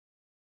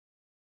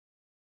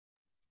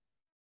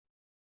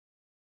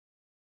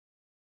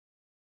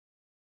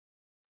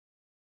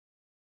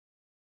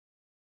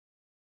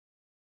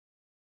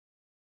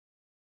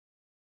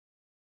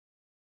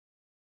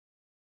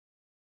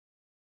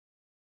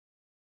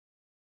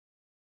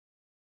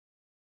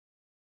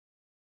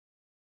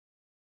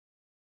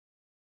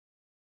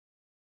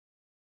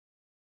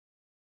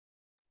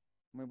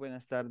Muy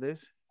buenas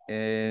tardes.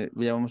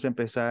 Ya vamos a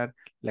empezar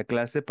la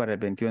clase para el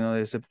 21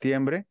 de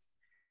septiembre.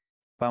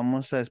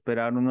 Vamos a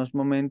esperar unos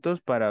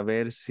momentos para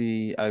ver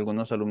si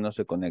algunos alumnos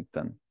se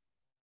conectan.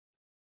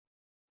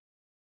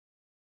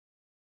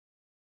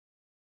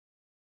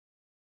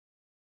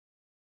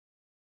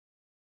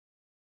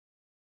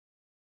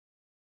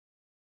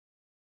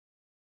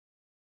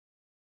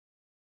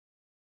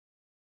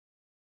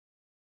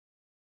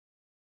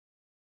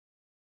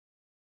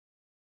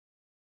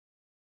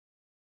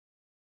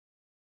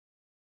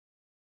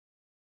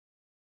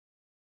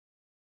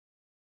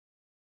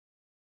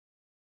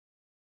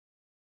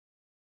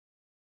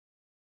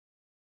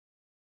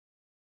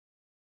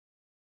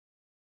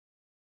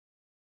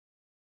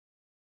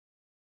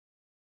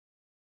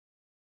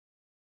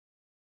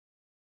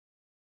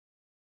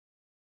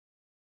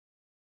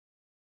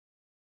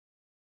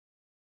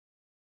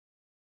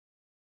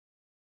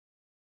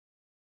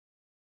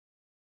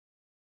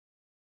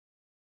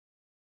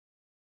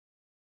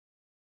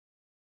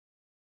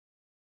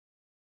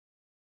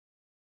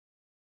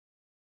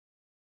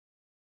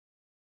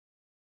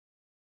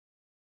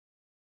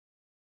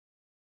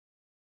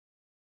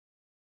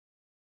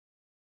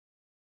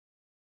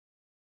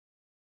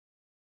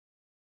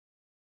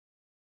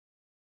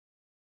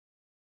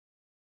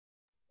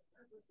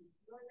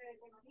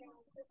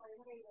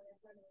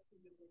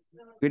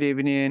 Good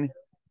evening.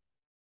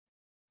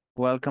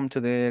 Welcome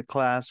to the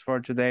class for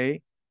today.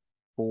 Good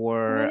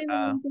For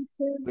evening,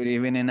 teacher. Good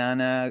evening,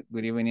 Anna.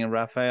 Good evening,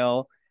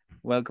 Rafael.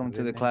 Welcome Good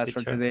to the evening, class for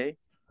teacher.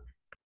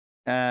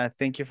 today.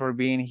 Thank you for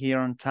being here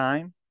on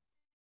time.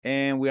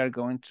 And we are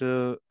going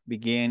to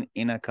begin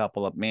in a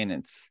couple of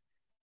minutes.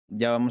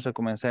 Ya vamos a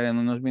comenzar en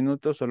unos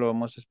minutos. Solo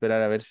vamos a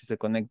esperar a ver si se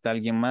conecta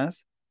alguien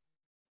más.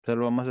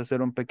 Solo vamos a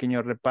hacer un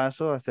pequeño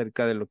repaso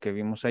acerca de lo que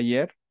vimos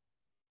ayer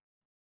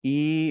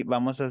y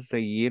vamos a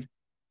seguir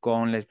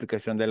con la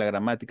explicación de la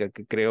gramática,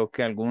 que creo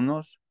que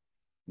algunos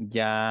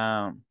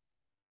ya,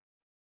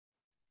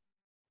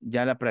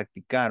 ya la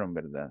practicaron,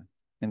 ¿verdad?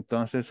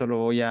 Entonces solo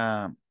voy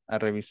a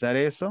revisar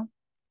eso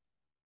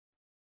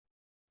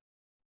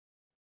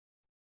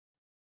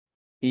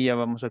y ya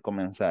vamos a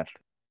comenzar.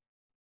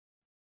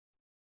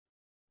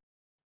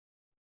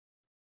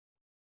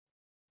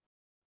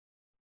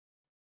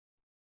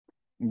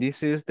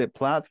 This is the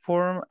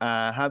platform.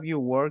 Have you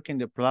worked in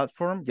the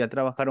platform? ¿Ya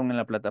trabajaron en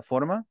la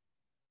plataforma?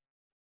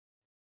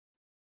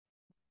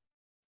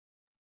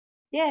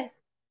 Yes.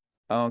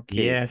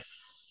 Okay. Yes.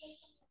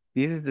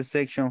 This is the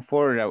section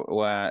 4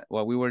 that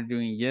what we were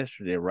doing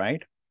yesterday,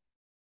 right?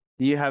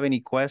 Do you have any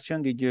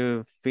question? Did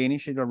you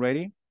finish it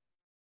already?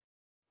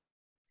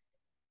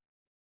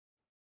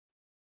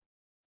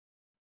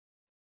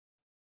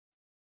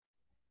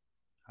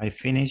 I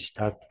finished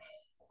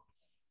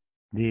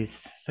this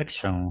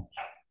section.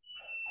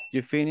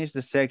 You finished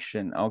the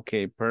section.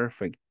 Okay,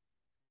 perfect.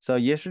 So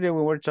yesterday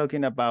we were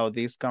talking about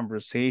this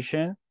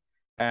conversation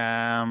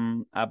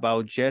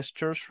about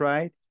gestures,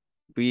 right?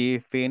 We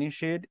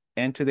finished it.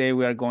 And today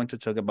we are going to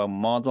talk about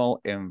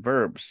modal and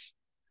verbs.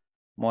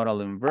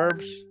 Modal and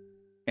verbs.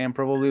 And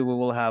probably we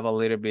will have a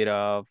little bit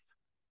of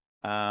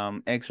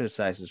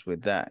exercises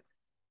with that.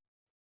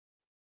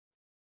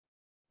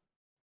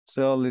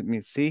 So let me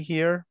see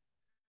here.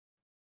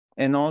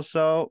 And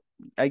also,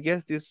 I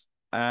guess this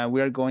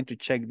we are going to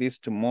check this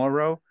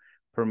tomorrow.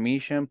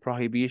 Permission,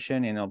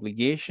 prohibition, and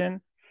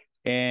obligation.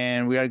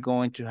 And we are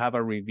going to have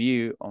a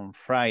review on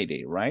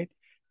Friday, right?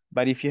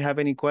 But if you have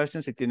any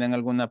questions, si tienen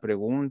alguna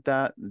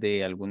pregunta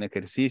de algún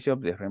ejercicio,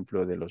 por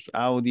ejemplo, de los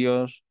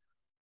audios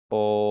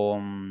o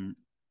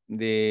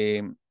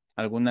de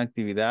alguna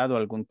actividad o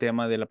algún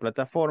tema de la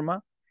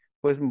plataforma,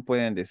 pues me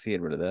pueden decir,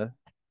 ¿verdad?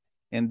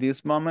 In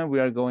this moment, we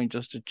are going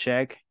just to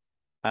check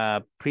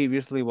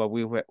previously what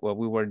we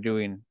were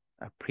doing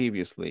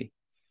previously.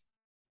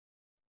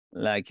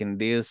 Like in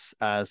this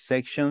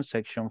section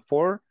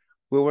 4,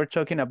 we were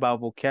talking about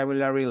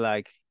vocabulary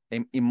like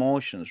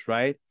emotions,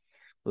 right?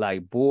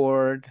 Like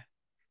bored,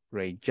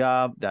 great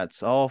job,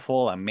 that's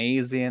awful,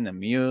 amazing,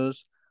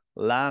 amused,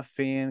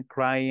 laughing,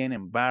 crying,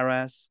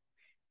 embarrassed.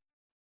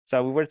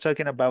 So we were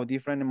talking about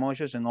different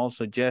emotions and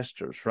also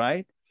gestures,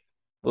 right?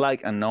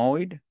 Like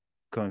annoyed,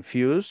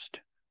 confused,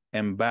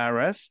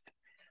 embarrassed,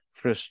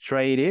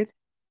 frustrated,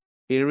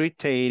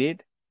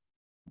 irritated,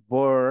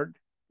 bored,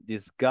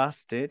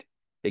 disgusted,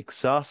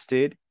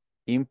 exhausted,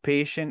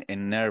 impatient,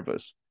 and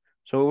nervous.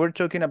 So we were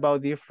talking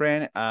about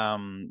different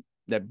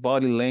that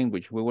body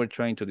language. We were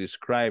trying to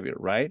describe it,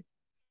 right?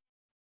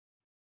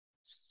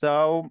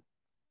 So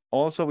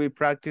also we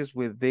practiced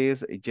with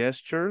these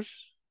gestures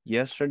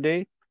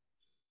yesterday,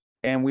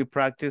 and we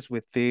practiced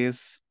with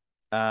these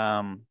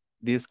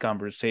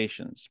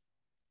conversations.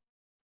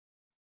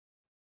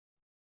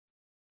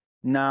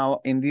 Now,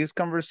 in these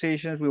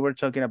conversations, we were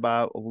talking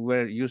about, we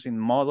were using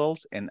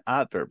modals and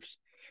adverbs.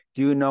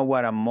 Do you know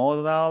what a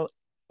modal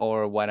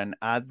or what an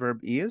adverb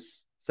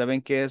is?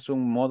 ¿Saben qué es un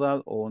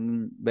modal o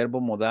un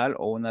verbo modal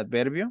o un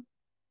adverbio?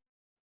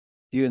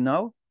 Do you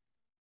know?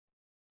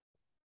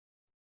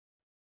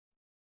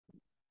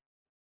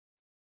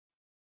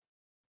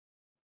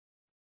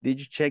 Did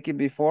you check it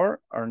before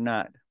or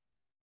not?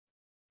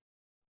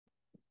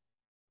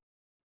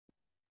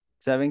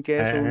 ¿Saben qué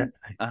es un?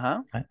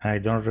 Ajá. I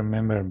don't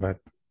remember, but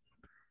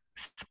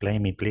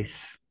explain me, please.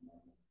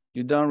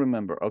 You don't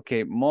remember.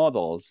 Okay,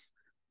 modals.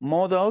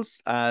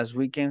 Modals, as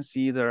we can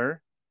see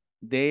there,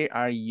 they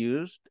are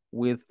used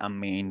with a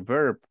main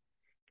verb.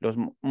 Los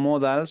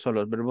modals o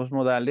los verbos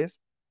modales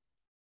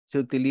se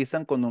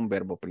utilizan con un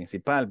verbo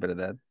principal,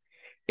 ¿verdad?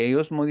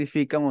 Ellos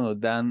modifican o nos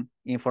dan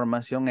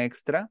información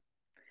extra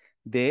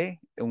de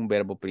un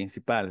verbo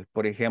principal.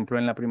 Por ejemplo,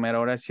 en la primera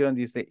oración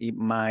dice it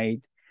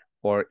might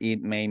or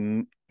it may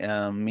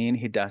mean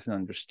he doesn't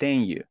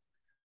understand you.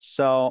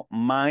 So,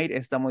 might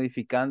está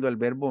modificando el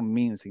verbo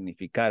mean,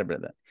 significar,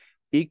 ¿verdad?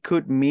 It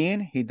could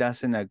mean he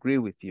doesn't agree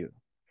with you.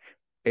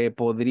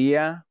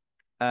 Podría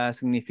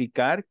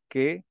significar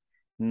que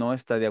no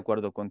está de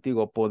acuerdo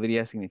contigo.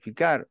 Podría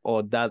significar,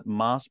 o that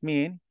must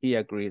mean he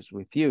agrees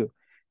with you.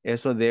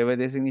 Eso debe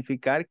de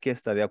significar que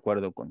está de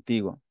acuerdo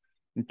contigo.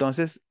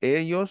 Entonces,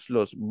 ellos,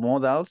 los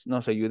modals,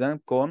 nos ayudan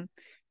con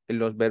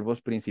los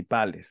verbos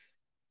principales.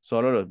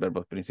 Solo los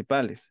verbos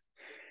principales.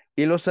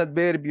 Y los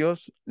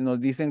adverbios nos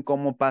dicen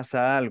cómo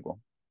pasa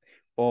algo.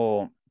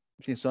 O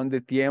si son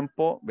de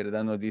tiempo,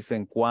 ¿verdad? Nos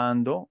dicen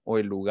cuándo o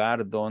el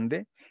lugar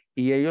donde.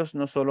 Y ellos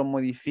no solo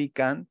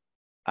modifican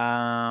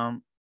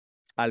al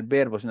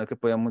verbo, sino que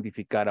pueden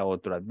modificar a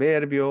otro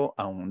adverbio,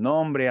 a un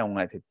nombre, a un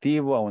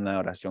adjetivo, a una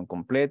oración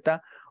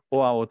completa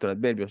o a otro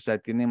adverbio. O sea,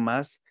 tienen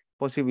más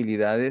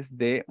posibilidades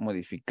de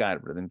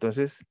modificar, ¿verdad?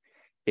 Entonces,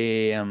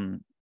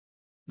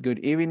 good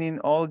evening,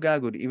 Olga.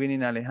 Good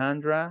evening,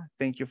 Alejandra.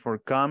 Thank you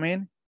for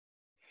coming.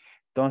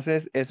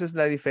 Entonces, esa es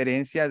la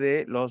diferencia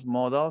de los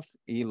modals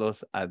y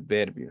los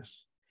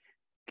adverbios.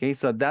 Okay,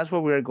 so that's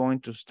what we are going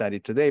to study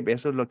today.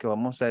 Eso es lo que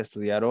vamos a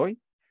estudiar hoy.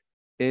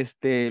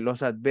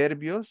 Los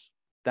adverbios,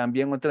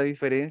 también otra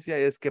diferencia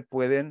es que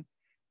pueden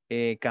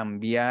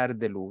cambiar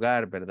de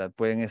lugar, ¿verdad?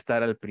 Pueden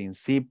estar al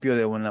principio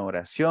de una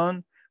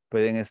oración,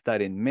 pueden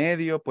estar en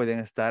medio, pueden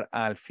estar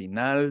al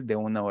final de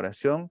una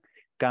oración,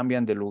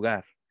 cambian de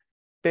lugar.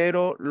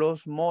 Pero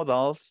los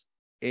modals,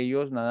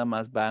 ellos nada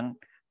más van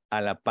a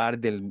la par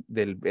del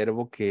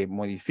verbo que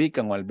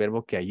modifican o al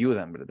verbo que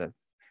ayudan, ¿verdad?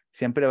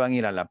 Siempre van a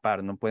ir a la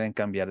par, no pueden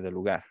cambiar de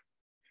lugar.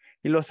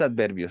 Y los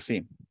adverbios,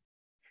 sí.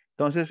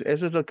 Entonces,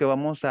 eso es lo que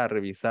vamos a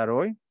revisar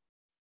hoy.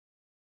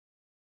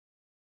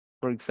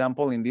 For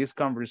example, in this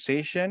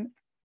conversation,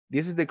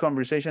 this is the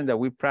conversation that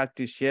we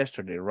practiced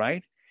yesterday,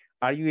 right?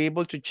 Are you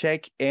able to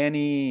check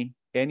any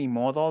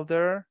modal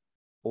there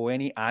or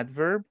any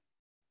adverb?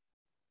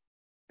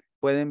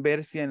 Pueden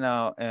ver si en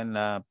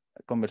la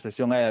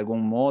conversación hay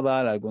algún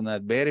modal, algún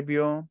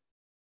adverbio.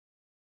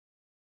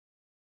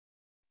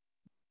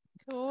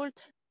 Could.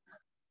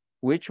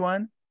 Which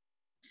one?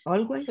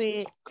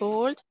 Always.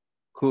 Could.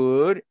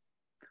 Could.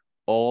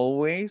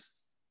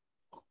 Always.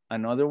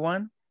 Another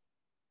one?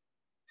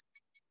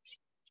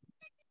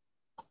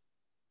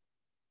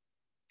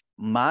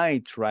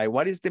 Might, right?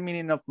 What is the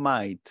meaning of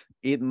might?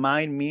 It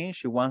might mean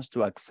she wants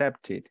to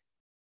accept it.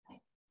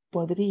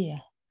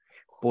 Podría.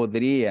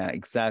 Podría,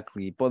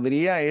 exactly.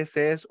 Podría,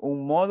 ese es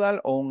un modal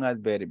o un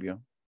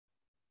adverbio.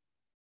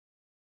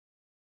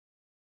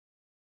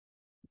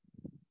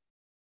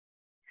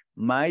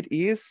 Might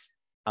is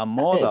a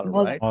modal,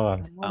 right?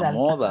 Modal. A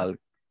modal.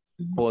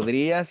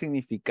 Podría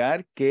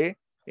significar que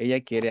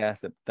ella quiere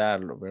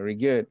aceptarlo. Very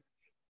good.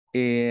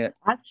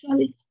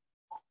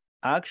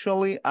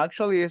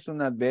 Actually es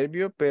un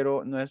adverbio,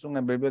 pero no es un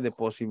adverbio de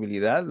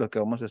posibilidad, lo que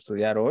vamos a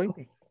estudiar hoy.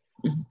 Okay.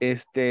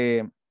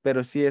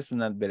 Pero sí es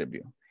un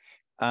adverbio.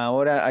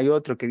 Ahora hay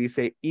otro que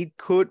dice, it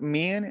could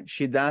mean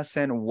she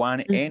doesn't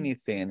want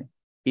anything.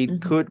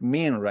 It could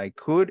mean, right?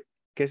 Could,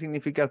 ¿qué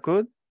significa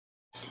could?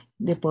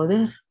 De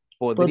poder.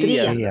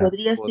 Podría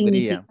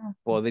significar.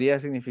 Podría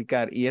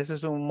significar. ¿Y ese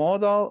es un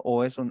modal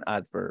o es un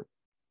adverb?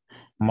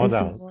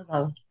 Modal. Es un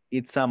modal.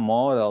 It's a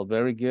modal.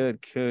 Very good.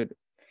 Could.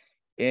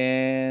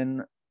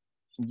 And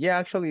yeah,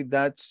 actually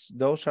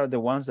those are the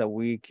ones that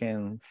we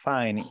can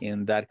find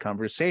in that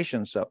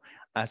conversation. So,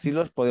 así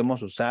los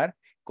podemos usar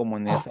como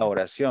en esa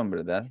oración,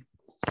 ¿verdad?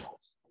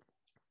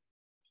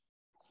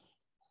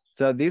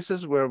 So this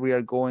is where we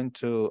are going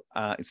to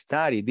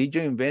study. Did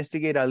you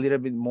investigate a little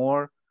bit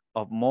more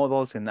of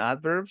modals and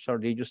adverbs, or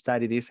did you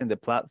study this in the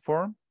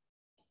platform?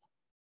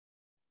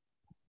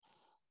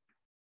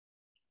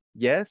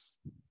 Yes?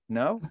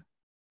 No?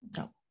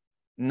 No.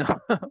 No?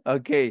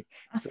 Okay.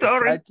 So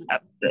sorry,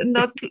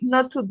 not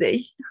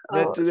today.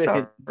 Not today.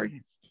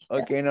 Sorry.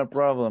 Okay, no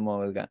problem,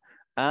 Olga.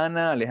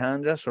 Ana,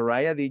 Alejandra,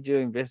 Soraya, did you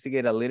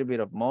investigate a little bit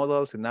of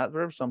modals and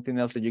adverbs? Something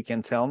else that you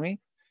can tell me?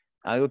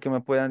 ¿Algo que me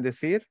puedan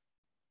decir?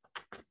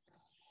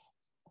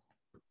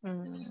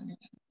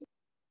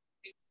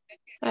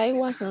 I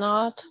was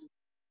not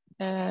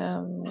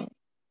in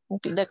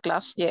the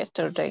class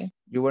yesterday.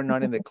 You were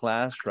not in the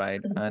class,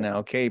 right, Anna?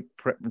 Okay,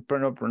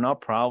 no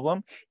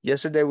problem.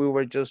 Yesterday, we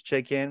were just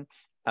checking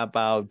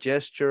about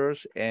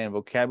gestures and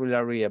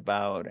vocabulary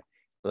about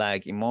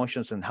like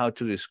emotions and how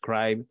to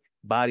describe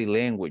body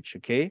language,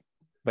 okay?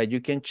 But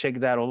you can check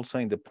that also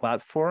in the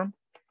platform.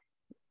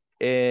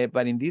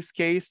 But in this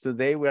case,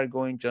 today we are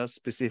going just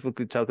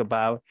specifically talk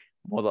about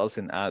modals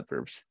and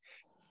adverbs.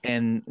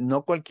 And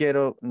no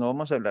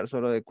vamos a hablar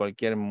solo de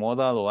cualquier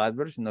modal o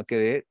adverb, sino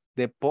que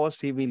de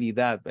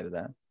posibilidad,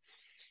 ¿verdad?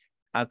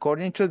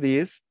 According to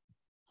this,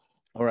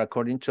 or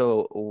according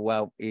to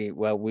what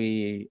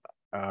we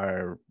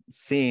are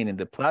seeing in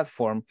the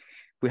platform,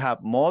 we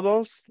have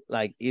modals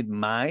like it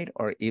might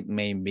or it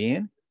may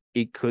mean,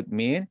 it could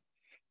mean,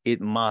 it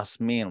must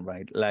mean,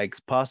 right? Like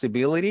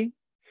possibility,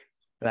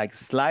 like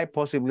slight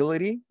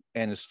possibility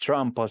and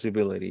strong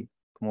possibility.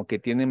 Como que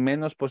tiene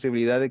menos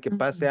posibilidad de que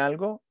pase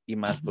algo y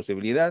más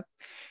posibilidad.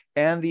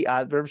 And the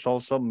adverbs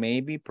also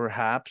maybe,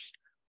 perhaps,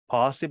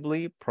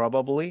 possibly,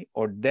 probably,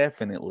 or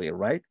definitely,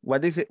 right?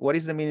 What is it? What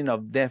is the meaning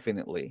of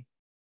definitely?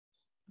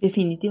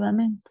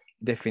 Definitivamente.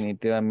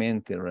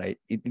 Definitivamente, right?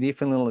 It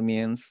definitely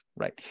means,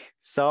 right?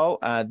 So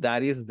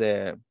that is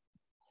the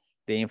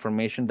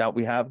information that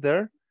we have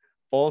there.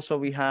 Also,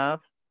 we have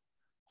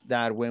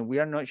that when we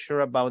are not sure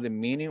about the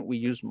meaning, we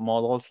use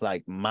modals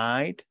like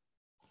might,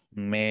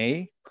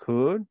 may,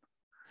 could,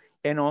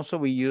 and also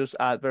we use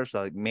adverbs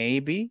like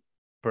maybe,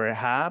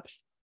 perhaps,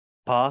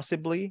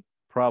 possibly,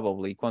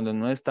 probably, cuando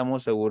no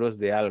estamos seguros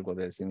de algo,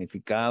 del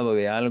significado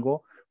de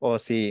algo, o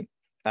si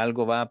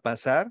algo va a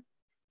pasar,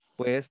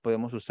 pues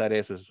podemos usar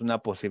eso, es una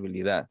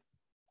posibilidad.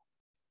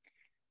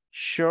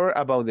 Sure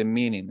about the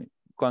meaning.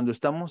 Cuando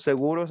estamos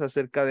seguros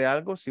acerca de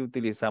algo, sí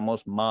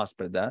utilizamos must,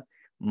 ¿verdad?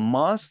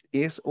 Must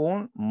is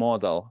un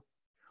modal,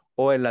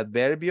 o el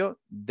adverbio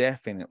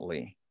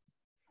definitely.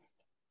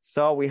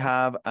 So we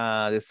have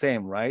the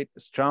same, right?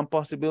 Strong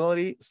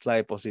possibility,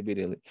 slight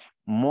possibility.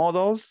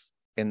 Modals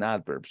and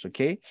adverbs,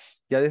 ¿ok?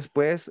 Ya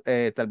después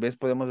tal vez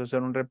podemos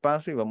hacer un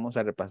repaso y vamos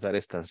a repasar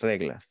estas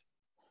reglas.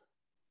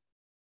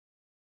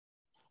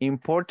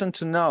 Important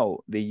to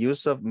know, the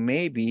use of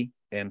maybe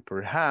and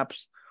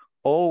perhaps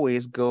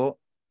always go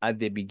at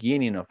the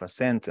beginning of a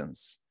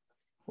sentence,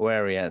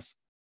 whereas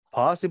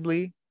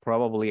possibly,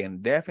 probably,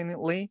 and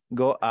definitely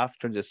go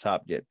after the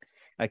subject.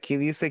 Aquí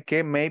dice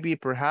que maybe,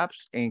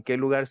 perhaps, ¿en qué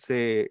lugar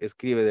se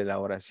escribe de la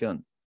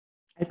oración?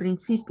 Al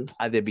principio.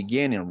 At the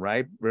beginning,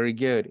 right? Very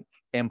good.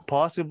 And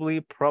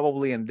possibly,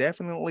 probably, and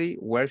definitely,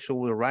 where should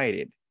we write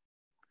it?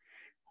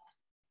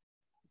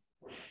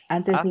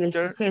 Antes del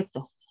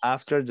sujeto.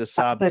 After the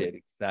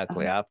subject,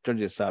 exactly, after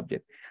the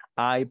subject.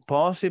 I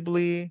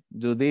possibly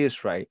do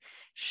this, right?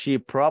 She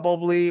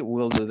probably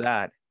will do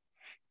that.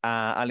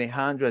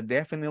 Alejandra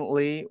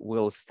definitely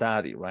will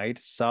study, right?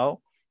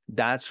 So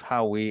that's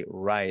how we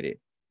write it.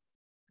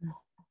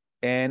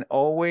 And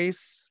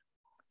always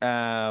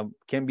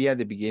can be at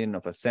the beginning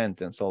of a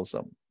sentence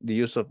also. The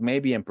use of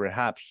maybe and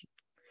perhaps.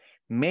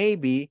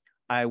 Maybe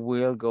I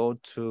will go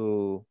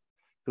to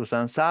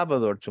San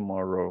Salvador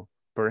tomorrow.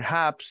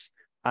 Perhaps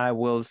I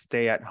will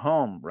stay at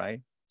home, right?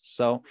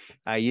 So,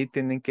 ahí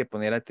tienen que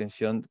poner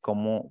atención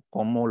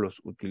cómo los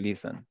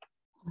utilizan.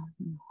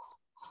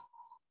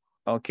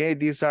 Okay,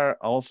 these are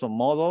also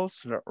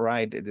modals,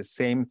 right? The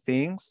same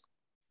things.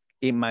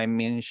 It might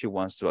mean she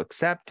wants to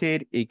accept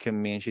it. It can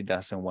mean she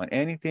doesn't want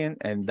anything,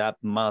 and that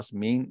must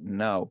mean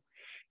no.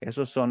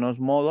 Esos son los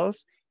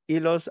modals. Y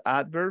los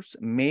adverbs,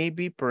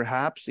 maybe,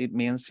 perhaps, it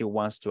means she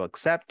wants to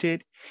accept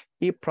it.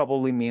 It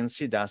probably means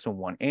she doesn't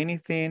want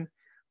anything.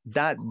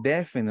 That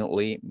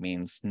definitely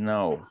means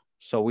no.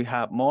 So we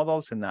have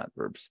modals and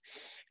adverbs.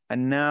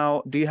 And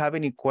now, do you have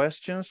any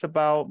questions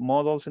about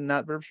modals and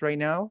adverbs right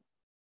now?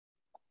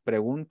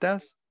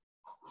 ¿Preguntas?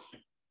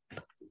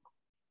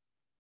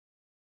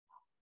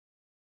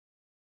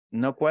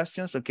 No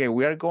questions? Okay,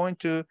 we are going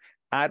to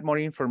add more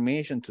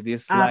information to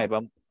this slide.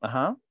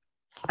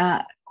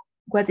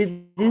 What is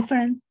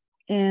different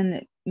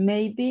in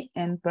maybe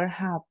and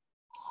perhaps?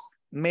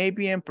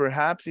 Maybe and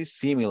perhaps is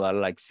similar,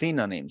 like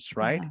synonyms,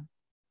 right?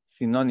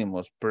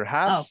 Synonymous.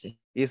 Perhaps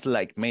is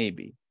like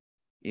maybe.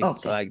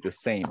 It's like the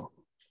same.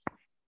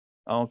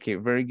 Okay,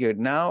 very good.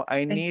 Now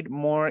I need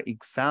more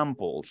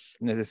examples.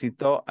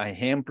 Necesito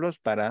ejemplos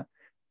para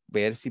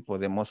ver si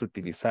podemos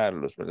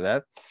utilizarlos,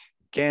 ¿verdad?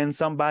 Can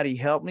somebody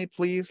help me,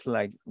 please?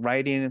 Like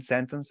writing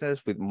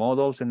sentences with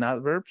modals and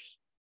adverbs.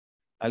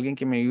 Alguien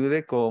que me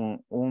ayude con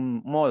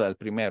un modal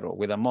primero,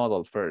 with a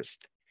modal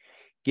first.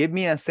 Give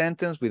me a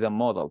sentence with a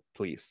modal,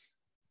 please.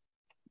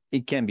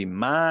 It can be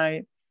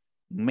might,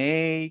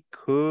 may,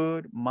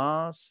 could,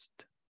 must.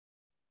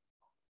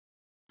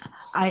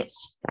 I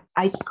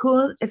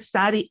could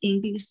study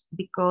English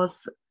because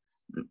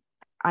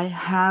I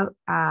have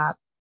a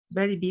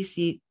very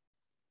busy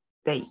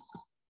day.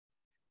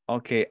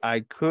 Okay,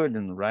 I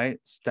couldn't, right?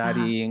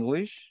 Study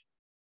English.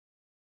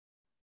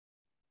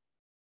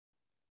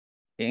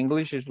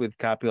 English is with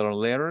capital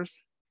letters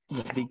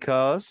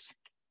because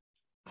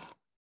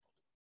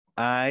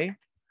I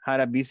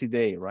had a busy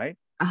day, right?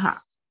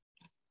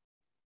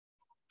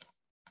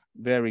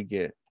 Very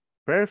good.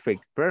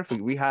 Perfect,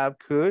 perfect. We have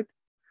could,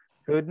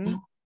 couldn't,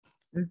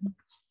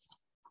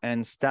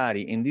 and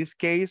study. In this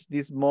case,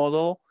 this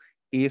model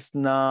is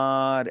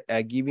not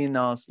giving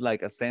us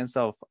like a sense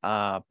of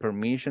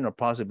permission or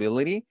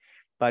possibility,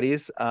 but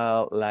it's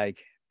like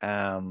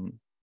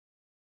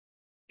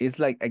it's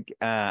like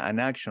an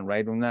action,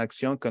 right? Una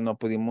acción que no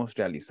pudimos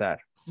realizar,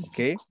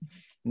 okay?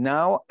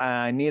 Now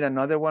I need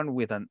another one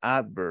with an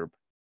adverb.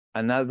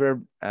 An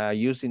adverb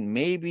using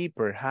maybe,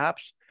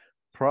 perhaps,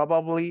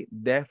 probably,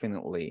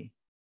 definitely.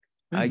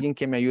 ¿Alguien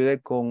que me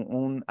ayude con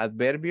un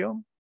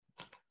adverbio?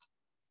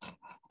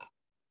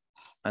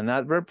 An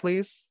adverb,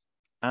 please.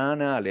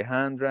 Ana,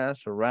 Alejandra,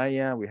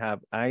 Soraya, we have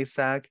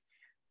Isaac,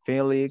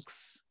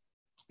 Felix,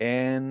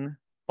 and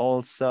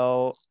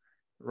also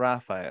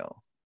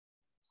Rafael.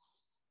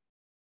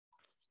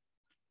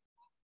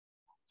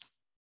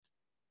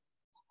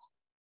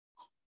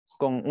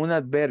 Con un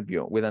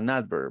adverbio, with an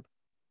adverb.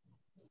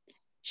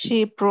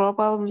 She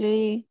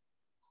probably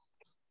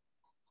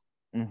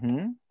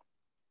Mm-hmm.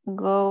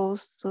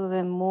 goes to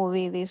the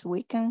movie this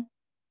weekend.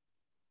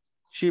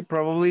 She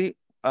probably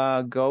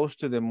goes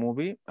to the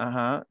movie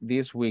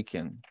this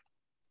weekend.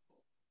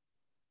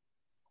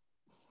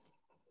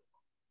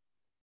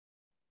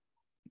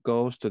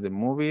 Goes to the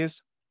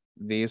movies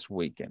this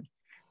weekend.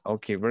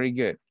 Okay, very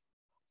good.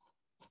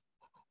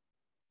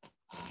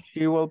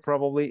 She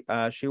probably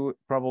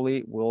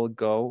will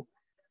go.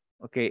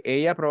 Okay,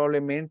 ella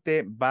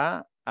probablemente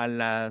va a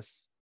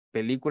las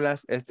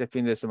películas este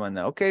fin de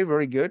semana. Okay,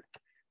 very good.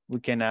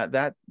 We can add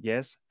that.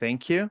 Yes,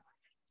 thank you.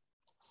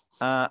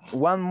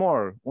 One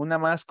more, una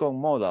más con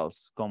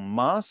modals, con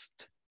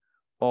must,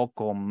 o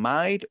con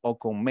might, o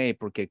con may,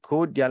 porque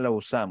could ya lo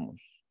usamos.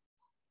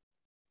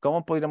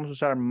 ¿Cómo podríamos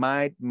usar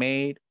might,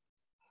 may,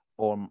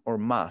 or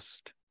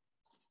must?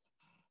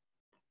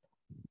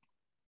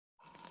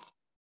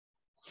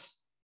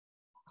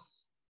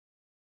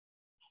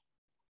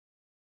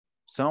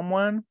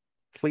 Someone,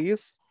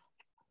 please.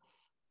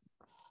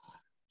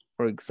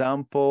 For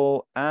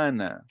example,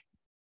 Anna.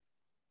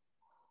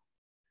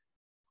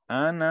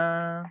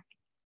 Anna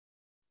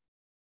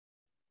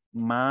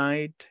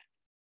might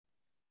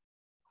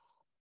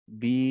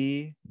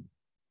be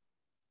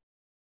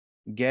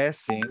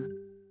guessing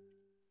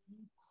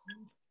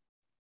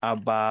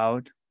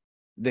about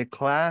the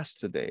class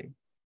today.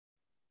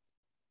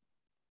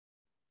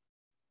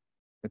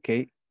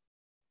 Okay.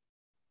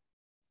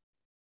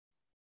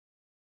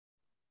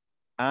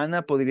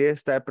 Ana podría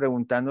estar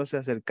preguntándose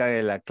acerca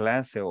de la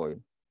clase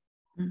hoy.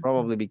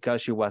 Probably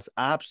because she was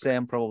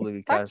absent, probably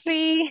because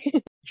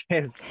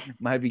yes,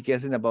 might be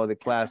guessing about the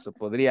class. So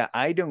podría,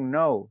 I don't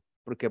know,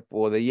 porque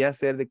podría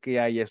ser de que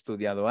haya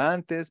estudiado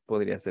antes,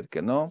 podría ser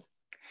que no.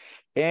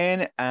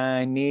 And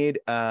I need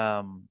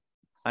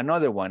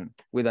another one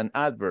with an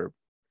adverb.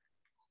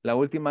 La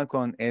última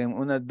con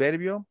un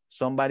adverbio.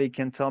 Somebody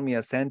can tell me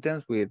a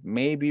sentence with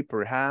maybe,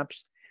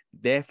 perhaps,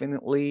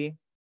 definitely.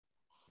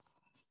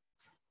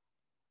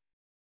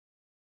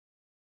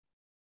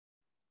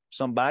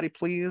 Somebody,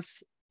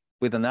 please,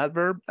 with an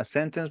adverb, a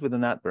sentence with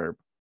an adverb.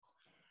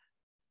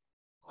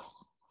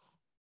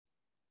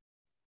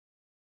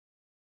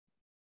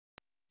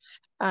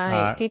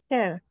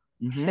 Teacher,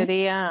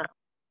 sería,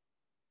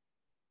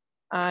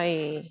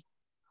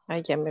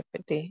 ya me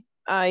perdí.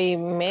 I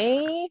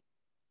may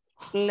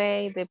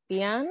play the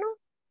piano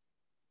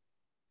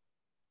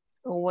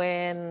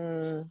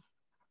when,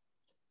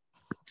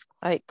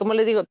 ¿cómo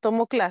le digo?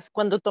 Tomo clase,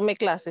 cuando tome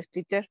clases,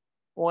 teacher.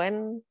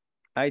 When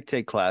I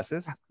take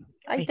classes.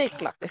 I take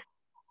classes.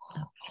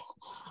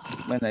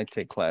 When I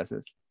take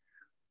classes.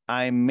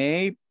 I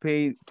may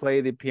play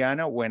the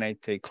piano when I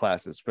take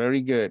classes.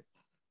 Very good.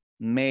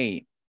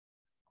 May.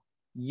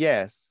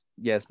 Yes.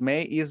 Yes.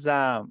 May is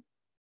a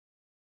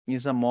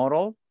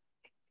modal.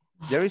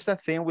 There is a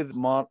thing with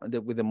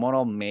the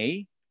modal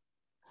may.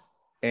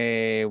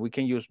 We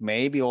can use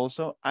maybe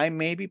also. I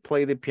maybe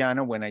play the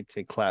piano when I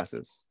take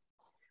classes.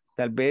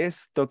 Tal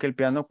vez toque el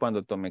piano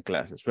cuando tome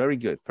clases. Very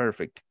good.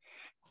 Perfect.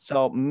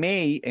 So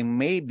may and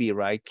maybe,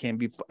 right, can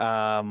be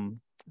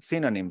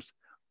synonyms.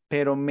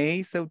 Pero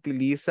may se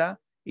utiliza,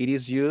 it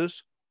is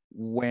used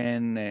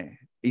when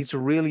it's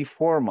really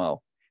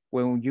formal.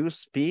 When you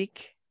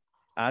speak,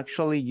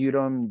 actually you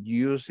don't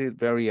use it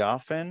very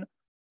often.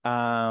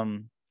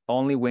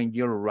 Only when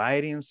you're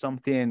writing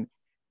something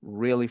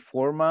really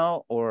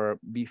formal, or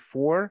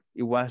before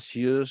it was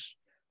used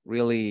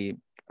really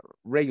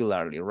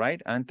regularly,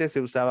 right? Antes se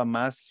usaba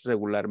más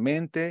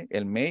regularmente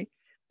el may,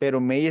 pero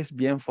may es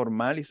bien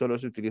formal y solo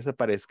se utiliza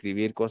para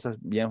escribir cosas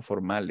bien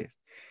formales.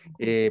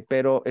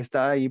 Pero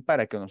está ahí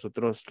para que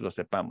nosotros lo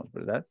sepamos,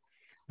 ¿verdad?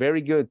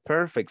 Very good,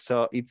 perfect.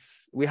 So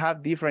we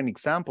have different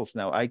examples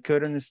now. I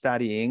couldn't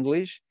study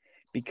English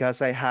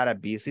because I had a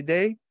busy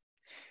day.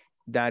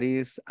 That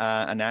is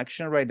an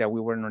action, right, that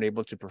we were not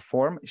able to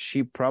perform.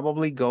 She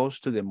probably goes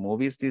to the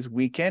movies this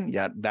weekend.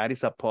 Yeah, that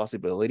is a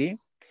possibility.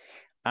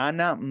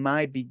 Anna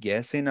might be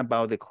guessing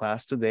about the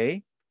class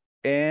today.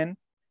 And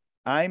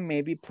I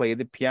maybe play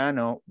the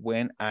piano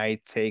when I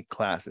take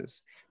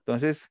classes.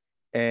 Entonces,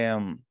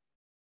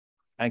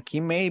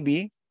 aquí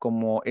maybe,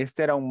 como este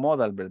era un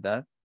modal,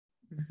 ¿verdad?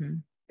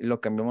 Lo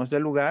cambiamos de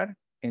lugar.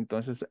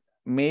 Entonces,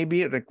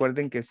 maybe,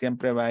 recuerden que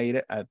siempre va a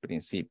ir al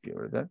principio,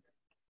 ¿verdad?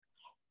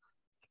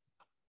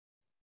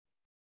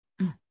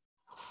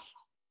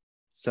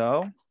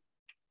 So,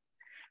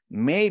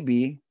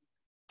 maybe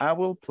I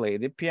will play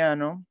the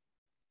piano.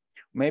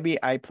 Maybe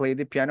I play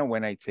the piano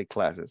when I take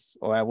classes,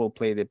 or I will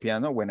play the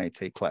piano when I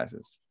take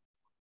classes.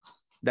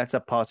 That's a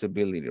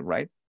possibility,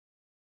 right?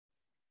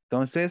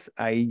 Entonces,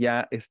 ahí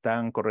ya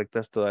están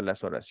correctas todas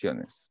las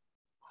oraciones.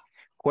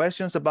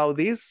 Questions about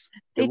this?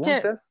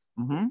 Teacher, ¿Preguntas?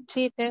 Ujú.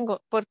 sí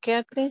tengo. ¿Por qué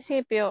al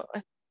principio?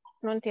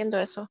 No entiendo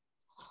eso.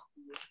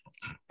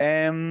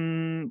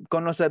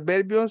 Con los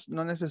adverbios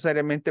no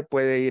necesariamente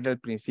puede ir al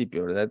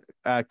principio, ¿verdad?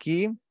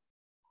 Aquí,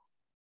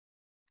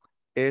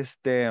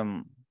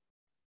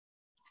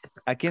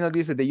 aquí nos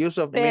dice the use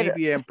of Pero,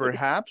 maybe and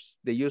perhaps,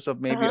 the use of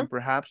maybe ajá. and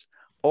perhaps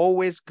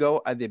always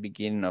go at the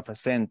beginning of a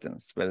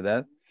sentence,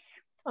 ¿verdad?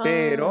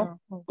 Pero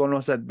Ah, con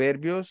los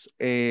adverbios,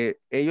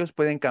 ellos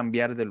pueden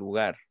cambiar de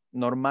lugar.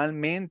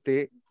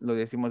 Normalmente, lo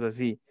decimos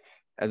así,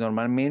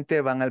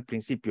 normalmente van al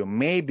principio.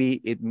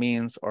 Maybe it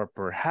means or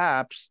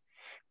perhaps,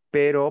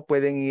 pero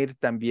pueden ir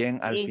también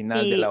al y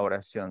final de la si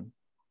oración.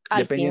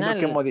 al Dependiendo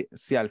final,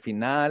 si al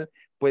final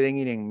pueden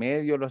ir en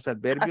medio, los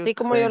adverbios así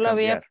como yo pueden lo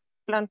había cambiar.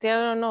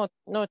 planteado,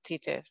 no,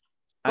 teacher.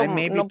 I Como,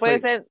 maybe no puede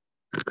play. ser,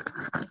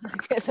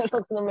 eso es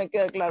lo que no me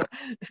queda claro.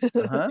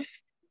 Ajá.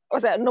 O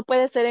sea, no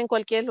puede ser en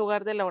cualquier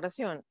lugar de la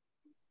oración,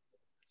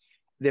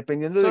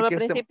 Dependiendo de solo al qué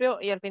esté,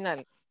 principio y al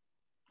final.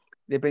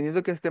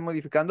 dependiendo que esté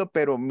modificando,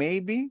 pero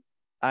maybe,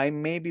 I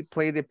maybe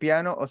play the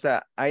piano, o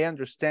sea, I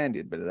understand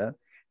it, ¿verdad?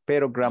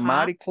 Pero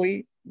Ajá.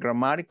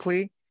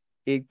 grammatically,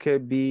 it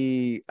could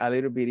be a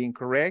little bit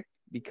incorrect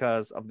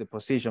because of the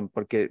position,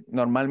 porque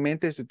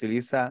normalmente se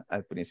utiliza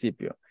al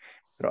principio.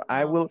 Pero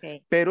I will,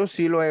 Okay. pero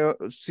sí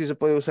se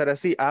puede usar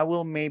así, I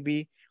will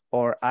maybe,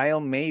 or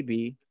I'll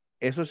maybe,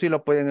 eso sí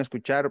lo pueden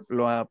escuchar,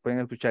 pueden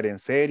escuchar en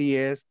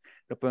series,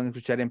 lo pueden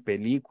escuchar en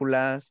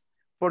películas,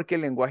 porque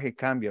el lenguaje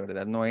cambia,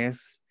 ¿verdad? No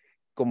es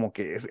como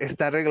que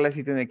esta regla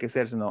sí tiene que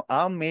ser, sino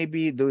I'll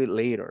maybe do it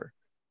later.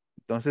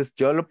 Entonces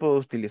yo lo puedo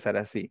utilizar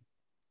así.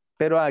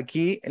 Pero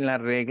aquí en la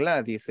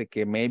regla dice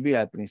que maybe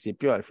al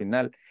principio, al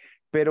final,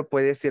 pero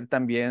puede ser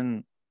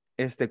también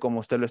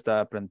como usted lo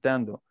estaba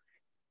planteando.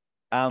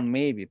 I'll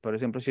maybe, por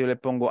ejemplo, si yo le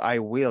pongo I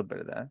will,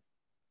 ¿verdad?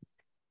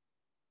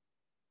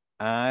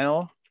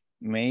 I'll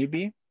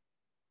maybe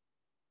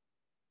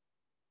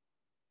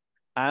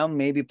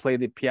play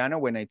the piano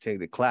when I take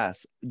the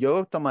class.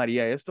 Yo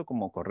tomaría esto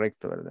como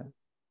correcto, ¿verdad?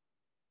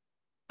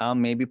 I'll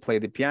maybe play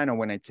the piano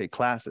when I take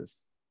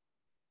classes.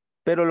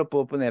 Pero lo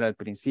puedo poner al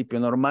principio.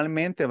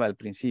 Normalmente va al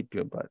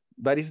principio,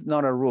 but it's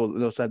not a rule.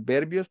 Los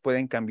adverbios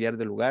pueden cambiar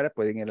de lugar,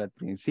 pueden ir al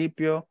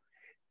principio,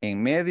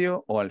 en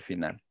medio o al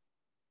final.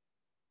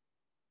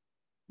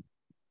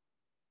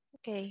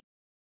 Okay.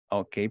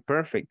 Okay,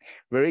 perfect.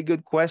 Very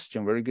good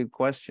question, very good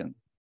question.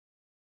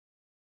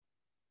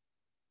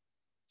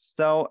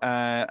 So,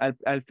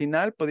 al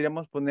final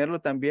podríamos ponerlo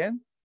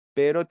también,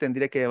 pero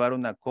tendría que llevar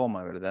una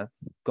coma, ¿verdad?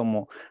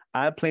 Como,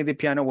 I'll play the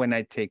piano when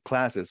I take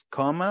classes,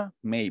 coma,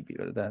 maybe,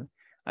 ¿verdad?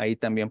 Ahí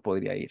también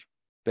podría ir.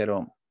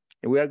 Pero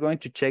we are going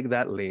to check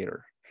that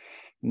later.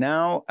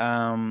 Now,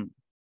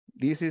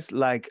 this is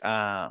like,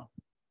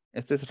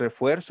 este es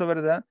refuerzo,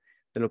 ¿verdad?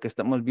 De lo que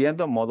estamos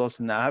viendo, modals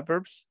and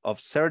adverbs of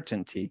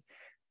certainty.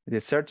 The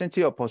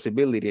certainty of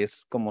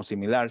possibilities como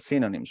similar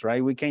synonyms,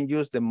 right? We can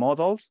use the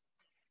modals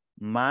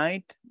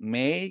might,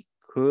 may,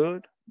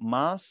 could,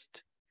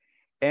 must,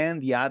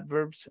 and the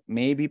adverbs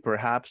maybe,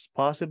 perhaps,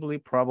 possibly,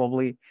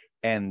 probably,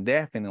 and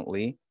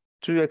definitely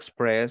to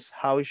express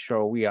how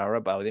sure we are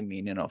about the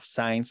meaning of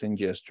signs and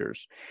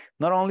gestures.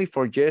 Not only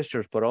for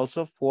gestures, but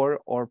also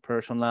for our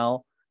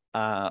personal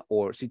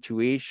or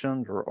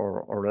situation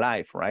or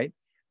life, right?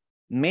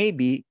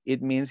 Maybe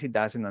it means he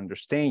doesn't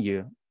understand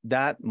you.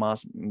 That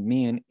must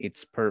mean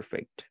it's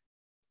perfect.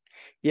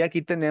 Y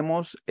aquí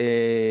tenemos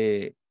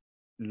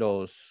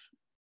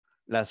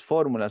las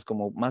fórmulas,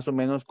 como más o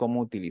menos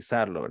cómo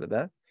utilizarlo,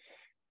 ¿verdad?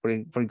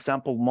 For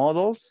example,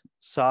 modals,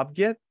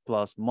 subject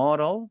plus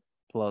modal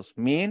plus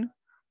mean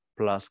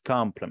plus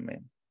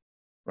complement,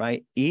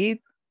 right?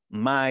 It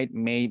might,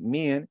 may,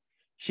 mean,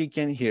 she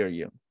can hear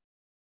you.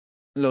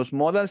 Los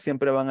modals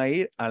siempre van a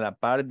ir a la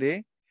par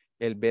de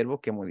el verbo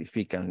que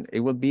modifican. It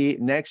will be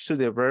next to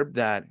the verb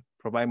that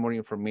provide more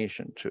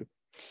information to.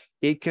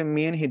 It can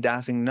mean he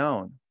doesn't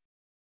know.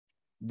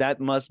 That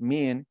must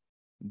mean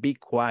be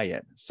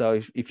quiet.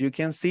 So if you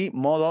can see,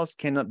 modals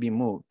cannot be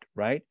moved,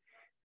 right?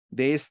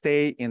 They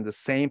stay in the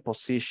same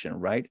position,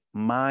 right?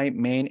 My,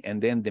 main,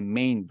 and then the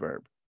main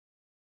verb.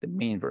 The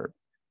main verb.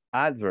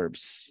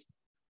 Adverbs.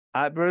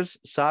 Adverbs,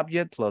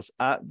 subject plus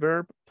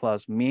adverb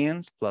plus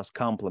means plus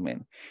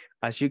complement.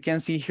 As you can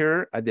see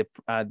here at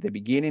the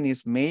beginning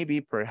is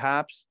maybe,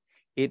 perhaps,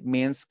 it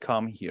means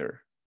come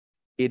here.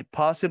 It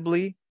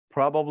possibly,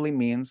 probably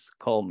means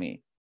call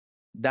me.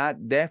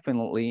 That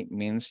definitely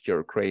means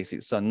you're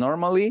crazy. So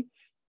normally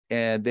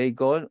they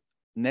go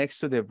next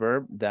to the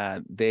verb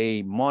that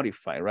they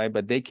modify, right?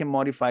 But they can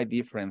modify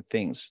different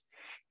things.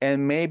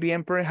 And maybe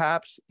and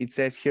perhaps it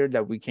says here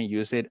that we can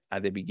use it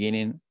at the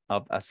beginning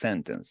of a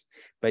sentence,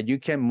 but you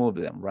can move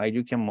them, right?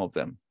 You can move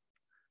them.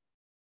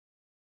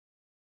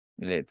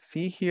 Let's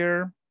see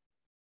here.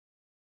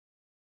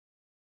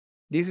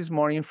 This is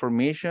more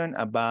information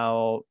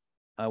about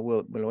Me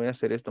lo voy a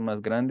hacer esto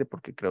más grande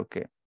porque creo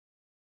que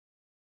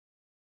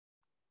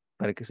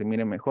para que se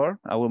mire mejor.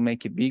 I will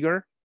make it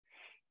bigger.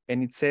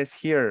 And it says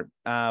here,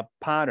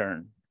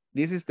 pattern.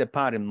 This is the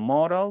pattern,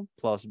 modal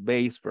plus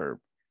base verb.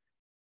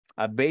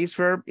 A base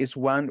verb is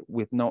one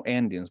with no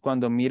endings.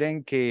 Cuando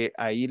miren que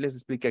ahí les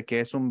explica que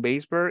es un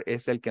base verb,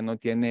 es el que no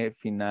tiene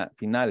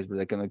finales,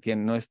 ¿verdad? Que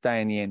no está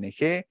en ing,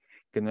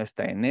 que no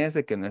está en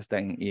s, que no está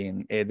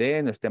en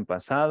ed, no está en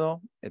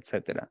pasado,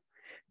 etc.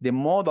 The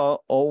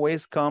modal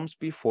always comes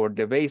before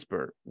the base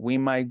verb. We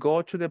might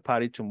go to the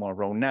party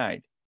tomorrow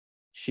night.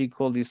 She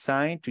could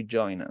decide to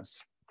join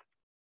us.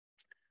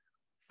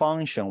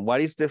 Function.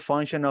 What is the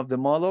function of the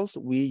modals?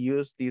 We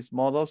use these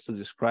modals to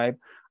describe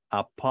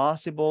a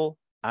possible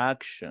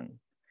action.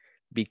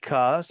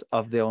 Because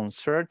of the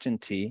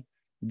uncertainty,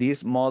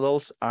 these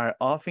models are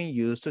often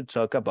used to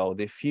talk about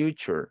the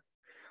future,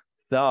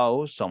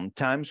 though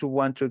sometimes we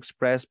want to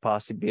express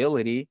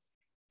possibility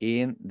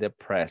in the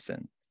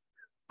present.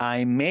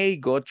 I may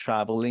go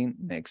traveling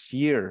next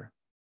year.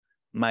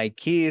 My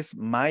keys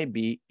might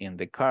be in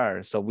the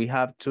car. So we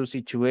have two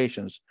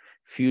situations,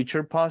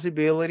 future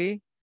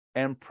possibility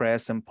and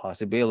present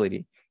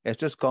possibility.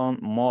 Esto es con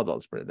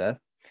modals, ¿verdad?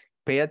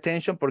 Pay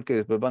attention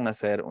porque después van a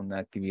hacer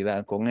una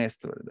actividad con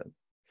esto, ¿verdad?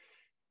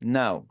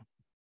 Now,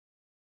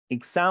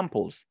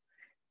 examples.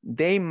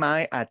 They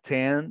might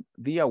attend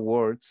the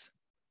awards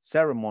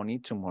ceremony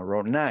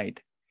tomorrow night.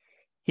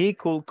 He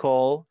could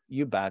call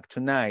you back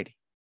tonight.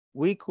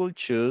 We could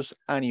choose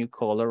a new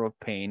color of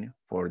paint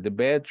for the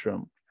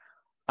bedroom.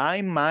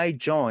 I might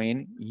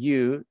join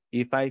you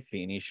if I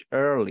finish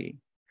early.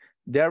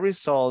 The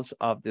results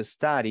of the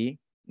study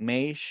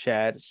may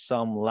shed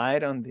some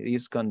light on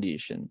this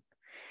condition.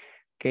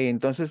 Okay,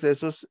 entonces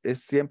eso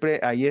es siempre,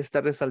 ahí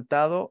está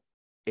resaltado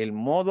el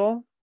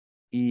modo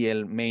y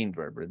el main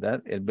verb,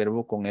 ¿verdad? El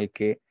verbo con el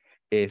que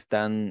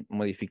están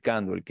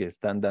modificando, el que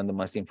están dando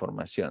más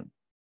información.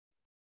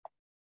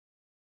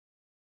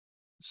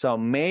 So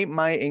may,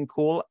 might, and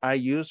could are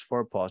used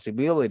for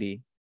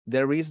possibility.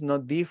 There is no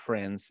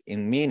difference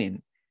in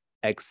meaning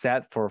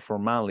except for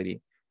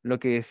formality. Lo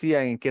que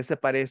decía, ¿en qué se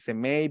parece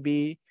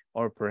maybe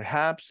or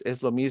perhaps?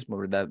 Es lo mismo,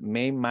 ¿verdad?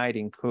 May, might,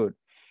 and could.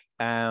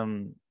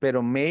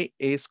 Pero may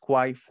is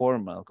quite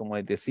formal. Como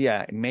les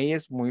decía, may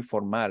es muy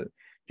formal.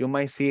 You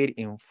might see it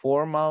in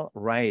formal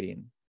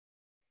writing.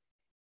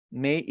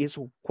 May is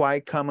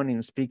quite common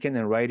in speaking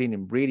and writing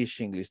in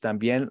British English.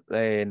 También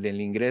en el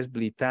inglés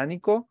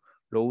británico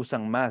lo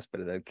usan más,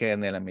 ¿verdad? Que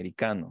en el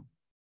americano.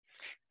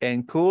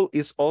 And could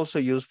is also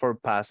used for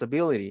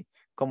possibility.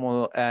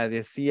 Como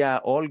decía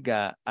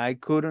Olga, I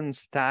couldn't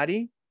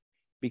study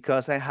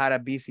because I had a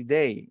busy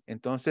day.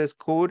 Entonces,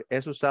 could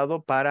es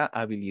usado para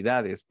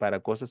habilidades, para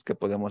cosas que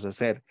podemos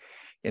hacer.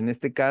 En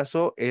este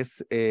caso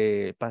es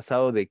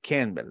pasado de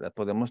can, ¿verdad?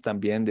 Podemos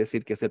también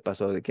decir que es el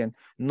pasado de can.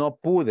 No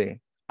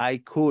pude, I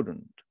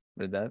couldn't,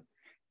 ¿verdad?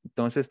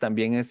 Entonces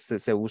también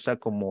se usa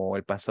como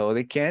el pasado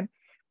de can,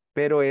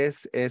 pero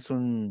es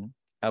un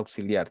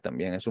auxiliar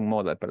también, es un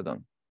modal,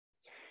 perdón.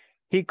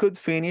 He could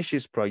finish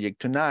his project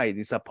tonight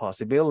is a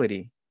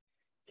possibility.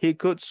 He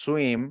could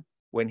swim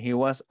when he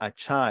was a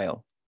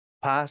child.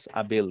 Past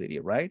ability,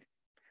 right?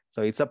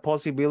 So it's a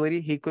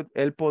possibility.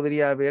 Él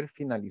podría haber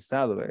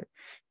finalizado,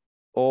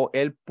 o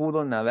él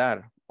pudo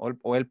nadar,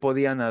 o él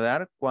podía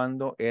nadar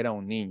cuando era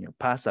un niño.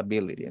 Past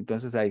ability.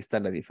 Entonces ahí está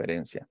la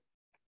diferencia.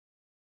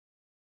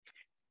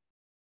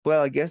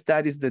 Well, I guess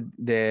that is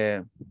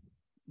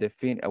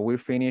we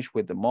finished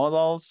with the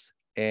modals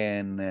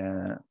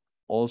and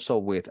also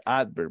with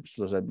adverbs.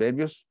 Los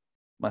adverbios,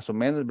 más o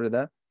menos,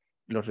 ¿verdad?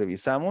 Los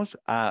revisamos.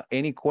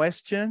 Any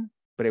question?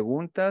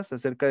 Preguntas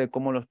acerca de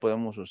cómo los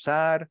podemos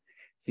usar,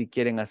 si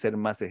quieren hacer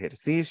más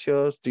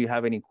ejercicios. Do you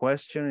have any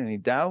question, any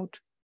doubt?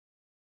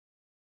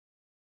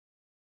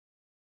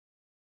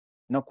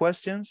 No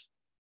questions?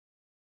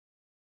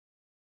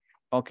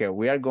 Okay,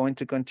 we are going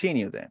to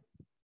continue then.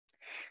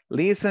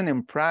 Listen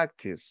and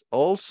practice.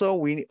 Also,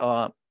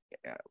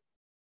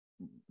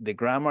 the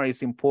grammar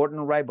is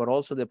important, right? But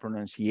also the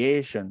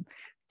pronunciation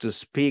to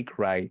speak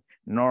right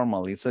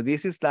normally. So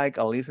this is like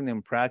a listen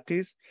and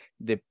practice.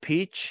 The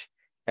pitch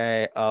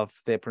of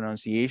the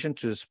pronunciation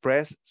to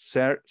express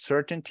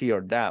certainty or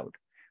doubt.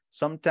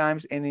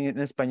 Sometimes en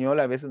español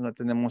a veces no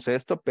tenemos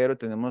esto, pero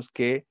tenemos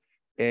que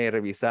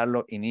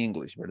revisarlo in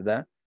English,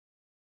 ¿verdad?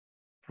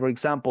 For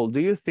example,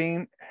 do you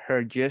think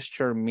her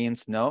gesture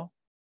means no?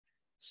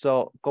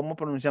 So, ¿cómo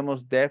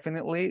pronunciamos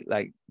definitely?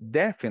 Like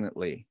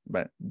definitely,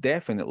 but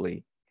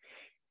definitely.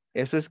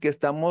 Eso es que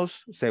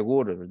estamos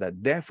seguros, ¿verdad?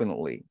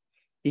 Definitely.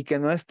 Y que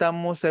no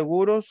estamos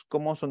seguros,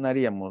 ¿cómo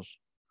sonaríamos?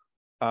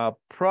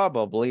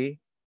 Probably,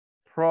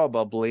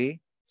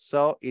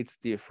 so it's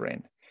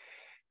different.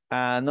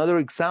 Another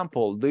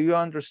example, do you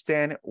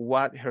understand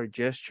what her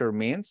gesture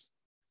means?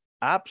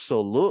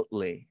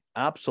 Absolutely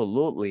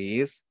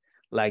is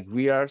like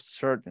we are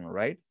certain,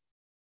 right?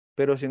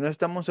 Pero si no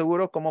estamos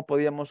seguros, ¿cómo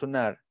podíamos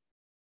sonar?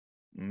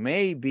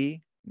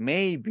 Maybe,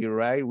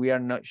 right? We are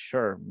not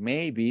sure.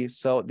 Maybe,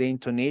 so the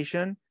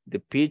intonation, the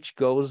pitch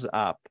goes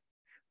up.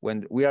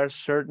 When we are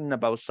certain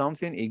about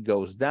something, it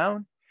goes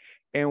down.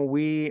 And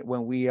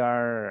when we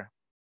are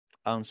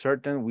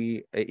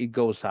uncertain, it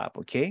goes up,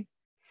 okay?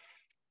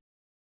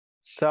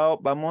 So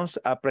vamos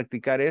a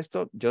practicar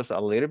esto just a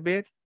little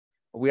bit.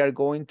 We are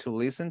going to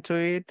listen to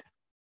it.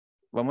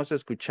 Vamos a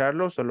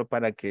escucharlo solo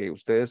para que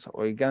ustedes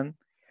oigan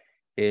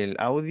el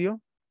audio.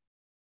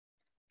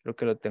 Creo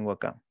que lo tengo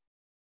acá.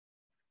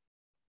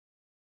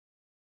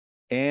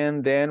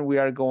 And then we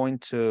are going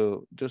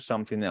to do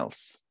something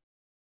else.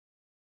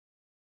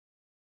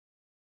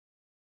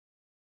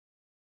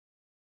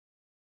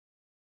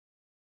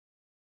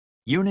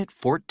 Unit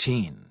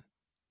 14.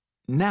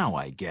 Now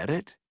I get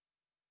it.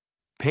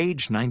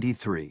 Page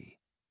 93.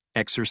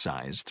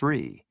 Exercise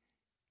 3.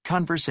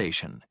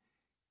 Conversation.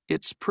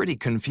 It's pretty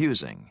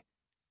confusing.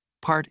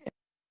 Part A.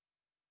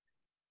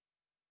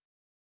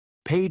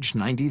 Page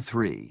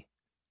 93.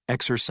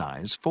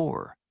 Exercise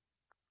 4.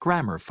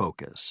 Grammar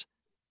focus.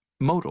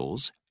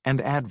 Modals and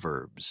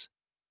adverbs.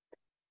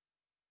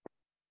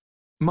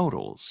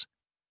 Modals.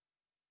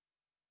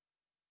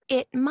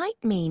 It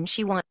might mean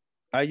she wants.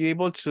 Are you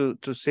able to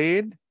see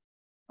it?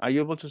 Are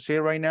you able to see it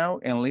right now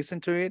and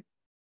listen to it?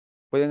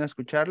 ¿Pueden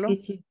escucharlo?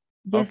 Teacher.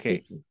 Yes, Okay.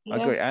 teacher.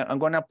 Okay, I'm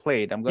gonna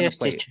play it. I'm gonna Yes,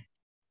 play it. teacher.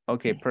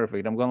 Okay,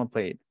 perfect. I'm gonna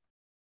play it.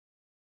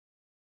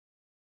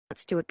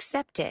 Wants to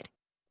accept it.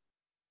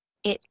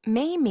 It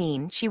may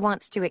mean she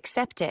wants to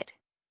accept it.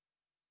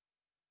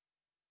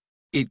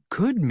 It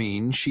could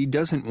mean she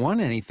doesn't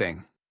want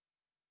anything.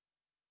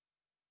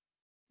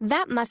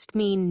 That must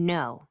mean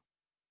no.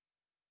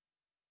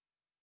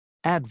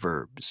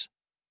 Adverbs.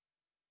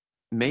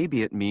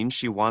 Maybe it means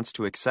she wants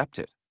to accept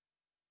it.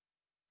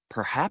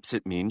 Perhaps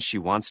it means she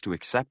wants to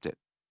accept it.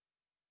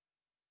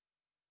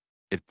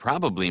 It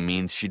probably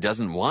means she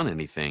doesn't want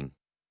anything.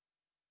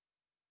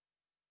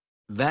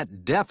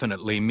 That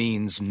definitely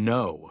means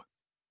no.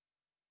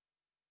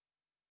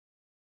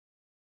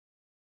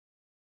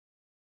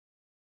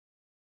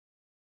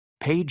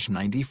 Page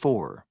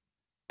 94.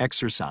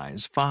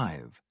 Exercise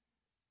 5.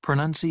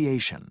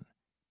 Pronunciation.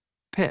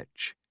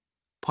 Pitch.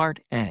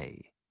 Part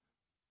A.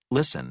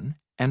 Listen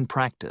and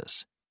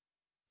practice.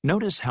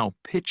 Notice how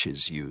pitch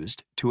is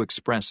used to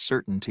express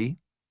certainty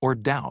or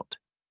doubt.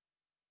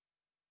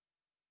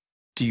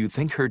 Do you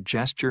think her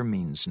gesture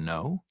means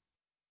no?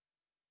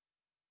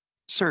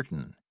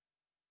 Certain.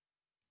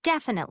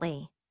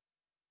 Definitely.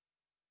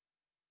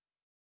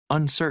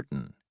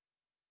 Uncertain.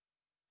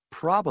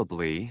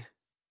 Probably.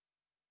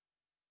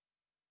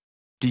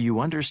 Do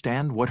you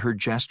understand what her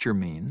gesture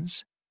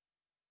means?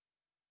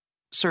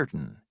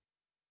 Certain.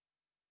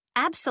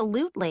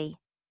 Absolutely.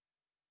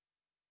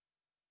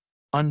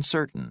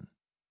 Uncertain.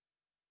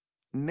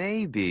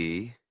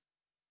 Maybe.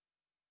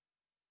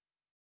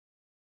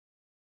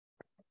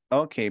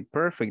 Okay,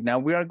 perfect. Now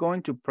we are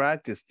going to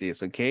practice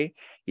this, okay?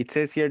 It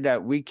says here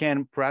that we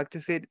can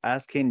practice it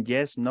asking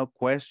yes, no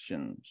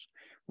questions,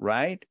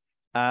 right?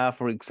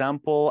 For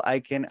example, I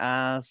can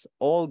ask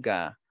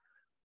Olga,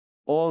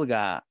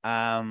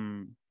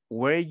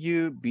 were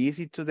you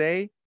busy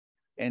today?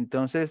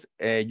 Entonces,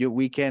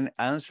 we can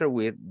answer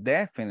with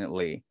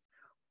definitely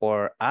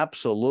or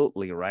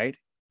absolutely, right?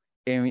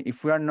 And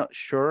if we are not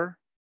sure,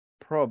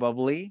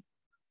 probably,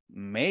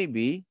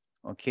 maybe,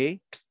 okay?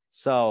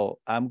 So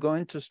I'm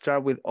going to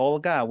start with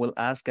Olga. I will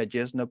ask a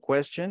yes, no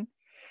question.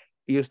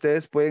 Y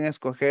ustedes pueden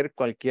escoger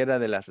cualquiera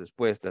de las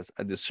respuestas,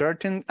 the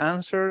certain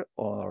answer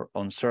or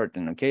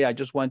uncertain, okay? I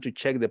just want to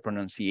check the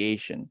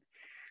pronunciation.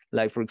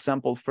 Like, for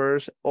example,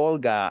 first,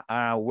 Olga,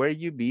 were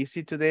you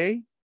busy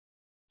today?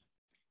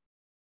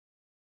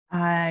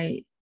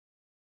 Probably.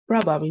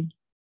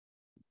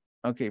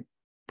 Okay,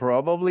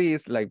 probably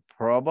is like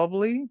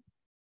probably.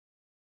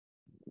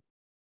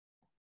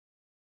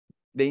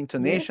 The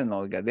intonation, yes.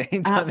 Olga, the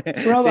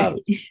intonation.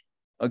 Probably.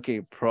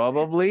 Okay,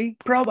 probably.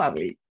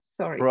 Probably.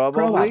 Sorry.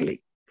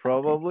 Probably.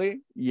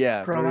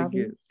 Yeah, probably.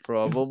 Very good.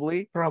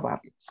 Probably.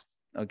 Probably.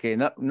 Okay,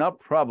 not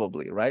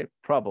probably, right?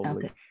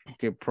 Probably.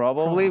 Okay, probably,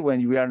 probably.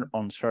 When you are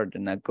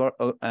uncertain.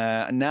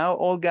 Now,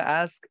 Olga,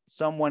 ask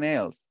someone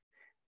else.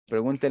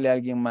 Pregúntele a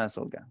alguien más,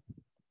 Olga.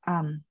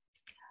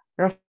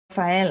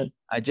 Rafael.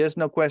 A just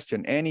no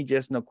question. Any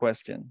just no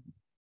question.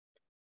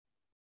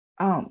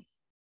 Do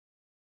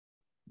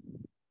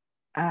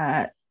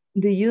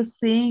you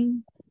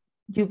think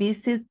you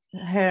visit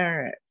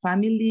her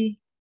family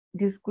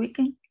this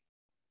weekend?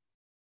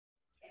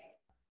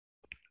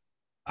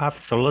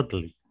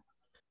 Absolutely.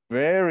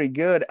 Very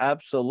good.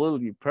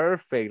 Absolutely.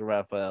 Perfect,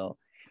 Rafael.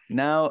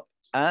 Now,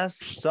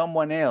 ask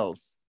someone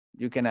else.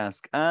 You can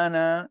ask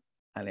Ana,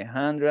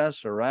 Alejandra,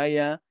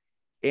 Soraya,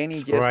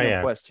 any just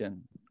no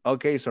question.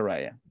 Okay,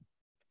 Soraya.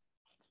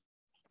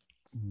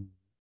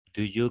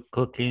 Do you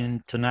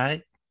cooking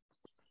tonight?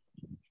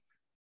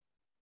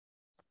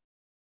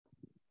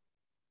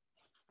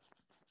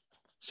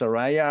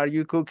 Soraya, are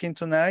you cooking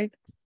tonight?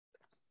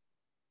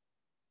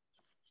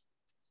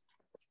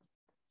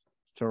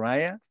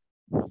 Soraya,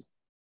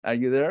 are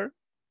you there?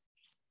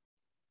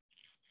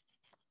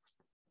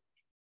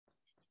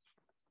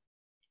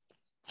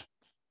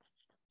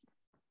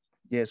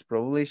 Yes,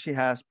 probably she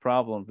has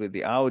problems with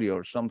the audio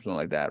or something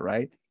like that,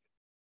 right?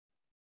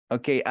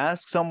 Okay,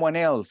 ask someone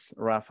else,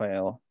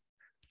 Rafael.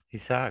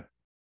 Isaac,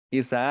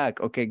 Isaac,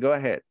 okay, go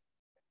ahead.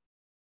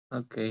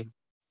 Okay.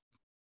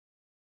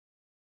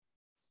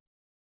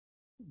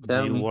 do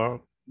Tell you me.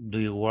 work? Do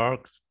you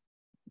work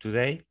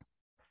today?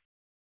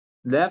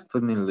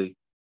 Definitely.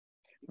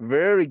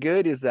 Very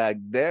good, Isaac,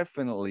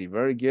 definitely,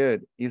 very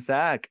good.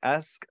 Isaac,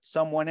 ask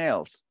someone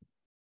else.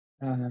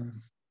 Anna.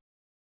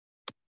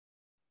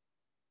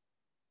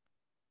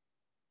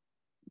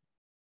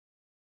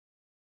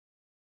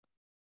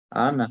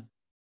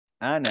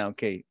 Anna,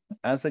 okay.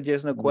 Answer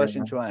yes, no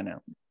question to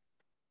Anna.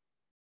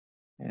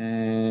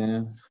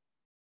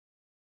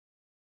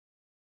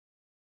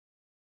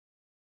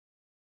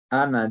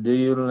 Anna, do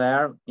you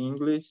learn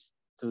English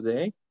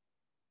today?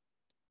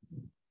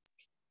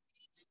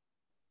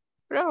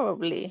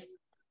 Probably.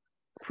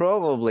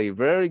 Probably,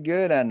 very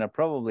good, Anna,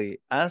 probably.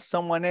 Ask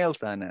someone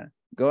else, Anna.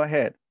 Go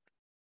ahead.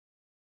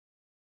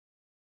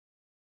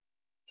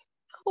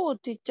 Who,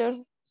 teacher?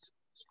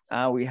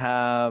 We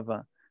have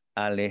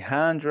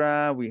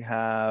Alejandra, we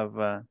have,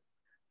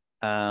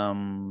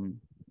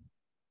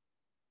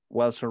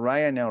 well,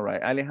 Soraya, no,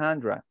 right?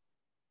 Alejandra.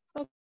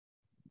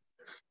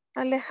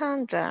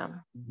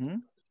 Alejandra.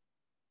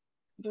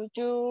 Do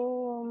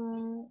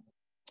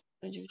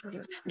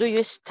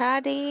you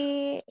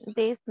study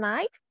this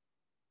night?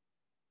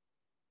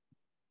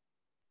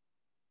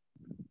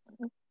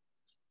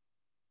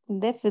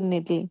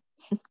 Definitely.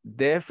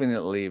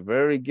 Definitely,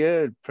 very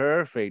good,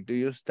 perfect. Do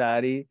you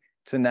study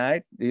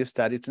tonight? Do you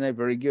study tonight?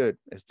 Very good.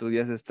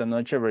 Estudias esta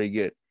noche? Very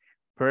good.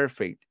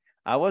 Perfect.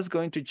 I was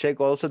going to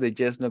check also the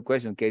yes, no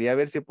question. Quería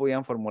ver si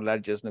podían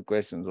formular yes, no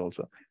questions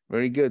also.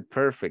 Very good,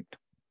 perfect.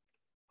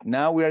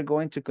 Now we are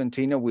going to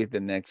continue with the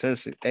next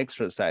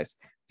exercise.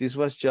 This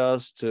was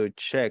just to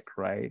check,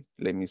 right?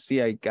 Let me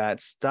see, I got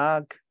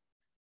stuck.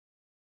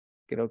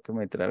 Creo que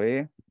me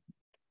trabé.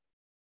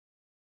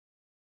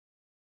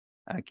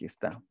 Aquí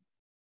está.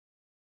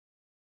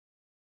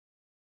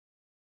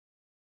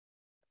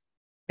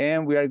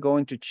 And we are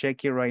going to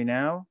check it right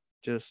now.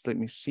 Just let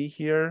me see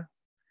here.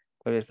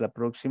 ¿Cuál es la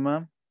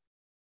próxima?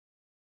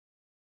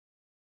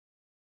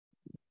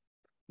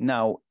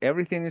 Now,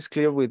 everything is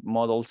clear with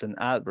modals and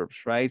adverbs,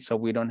 right? So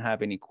we don't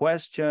have any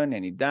question,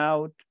 any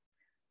doubt.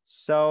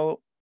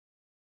 So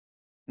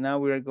now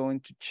we are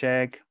going to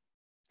check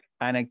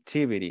an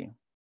activity.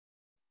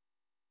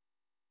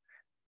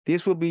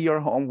 This will be your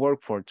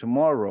homework for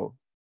tomorrow.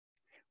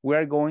 We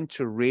are going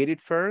to read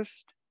it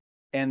first,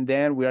 and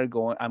then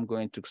I'm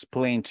going to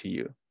explain to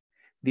you.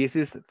 This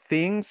is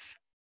things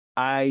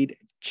I'd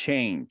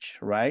change,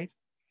 right?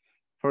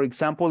 For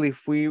example,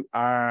 if we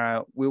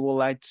would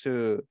like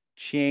to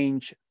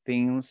change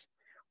things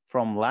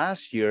from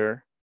last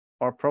year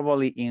or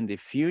probably in the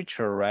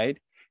future, right?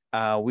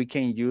 We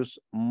can use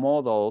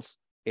modals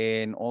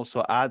and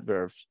also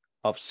adverbs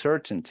of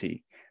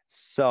certainty.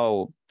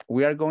 So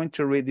we are going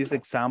to read this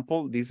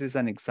example. This is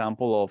an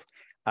example of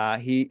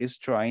he is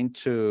trying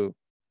to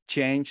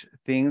change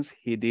things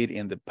he did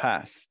in the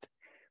past.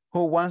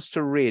 Who wants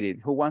to read it?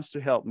 Who wants to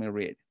help me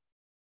read?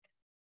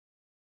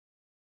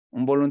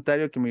 Un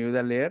voluntario que me ayude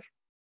a leer.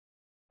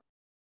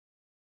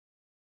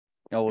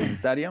 ¿O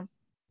voluntaria?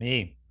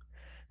 Me.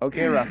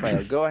 Okay,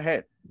 Rafael, go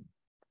ahead.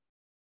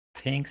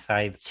 Things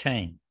I've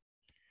changed.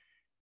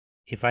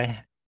 If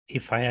I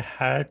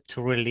had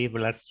to relive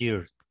last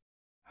year,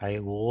 I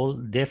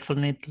would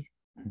definitely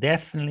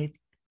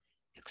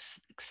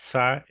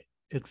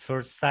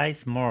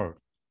exercise more.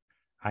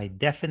 I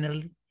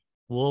definitely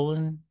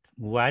wouldn't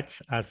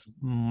watch as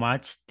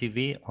much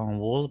TV and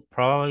would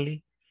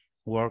probably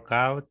work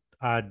out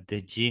at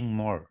the gym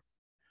more.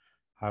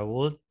 I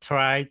would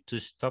try to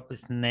stop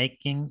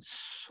snacking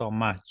so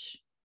much,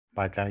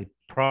 but I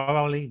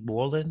probably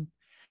wouldn't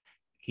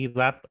give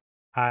up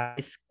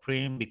ice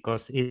cream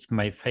because it's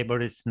my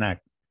favorite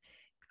snack.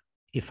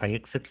 If I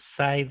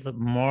exercised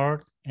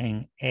more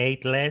and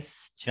ate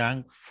less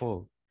junk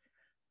food,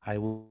 I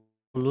would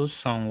lose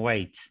some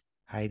weight.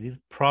 I did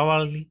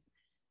probably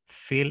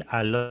feel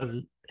a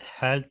lot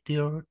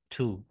healthier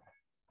too.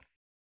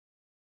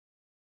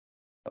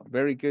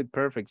 Very good,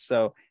 perfect.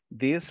 So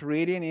this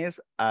reading is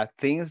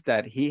things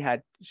that he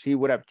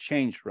would have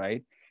changed,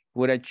 right?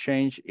 Would have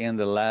changed in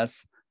the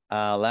last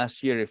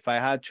year. If I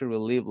had to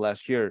relive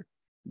last year,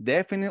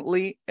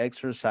 definitely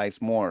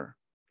exercise more.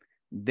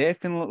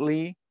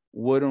 Definitely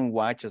wouldn't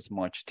watch as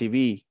much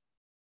TV.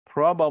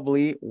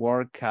 Probably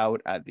work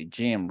out at the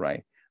gym,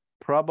 right?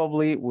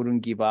 Probably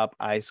wouldn't give up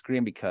ice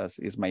cream because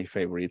it's my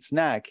favorite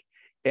snack,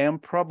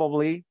 and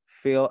probably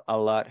feel a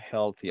lot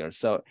healthier.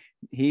 So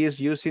he is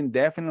using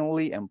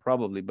definitely and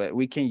probably, but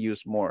we can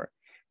use more.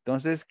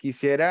 Entonces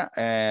quisiera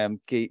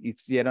que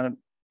hicieran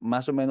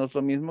más o menos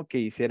lo mismo, que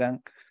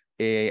hicieran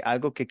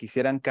algo que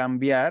quisieran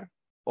cambiar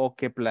o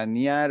que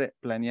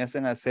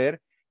planeasen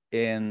hacer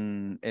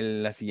en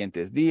los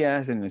siguientes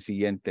días, en el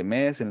siguiente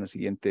mes, en los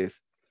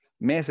siguientes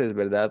meses,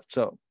 ¿verdad?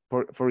 So,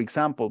 for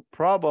example,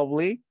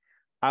 probably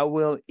I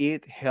will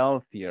eat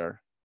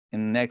healthier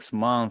in next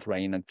month,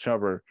 right, in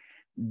October.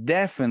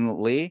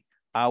 Definitely,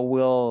 I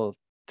will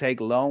take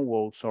long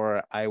walks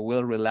or I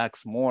will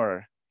relax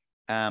more.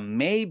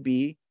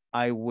 Maybe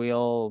I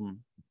will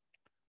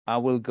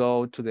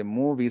go to the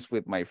movies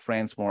with my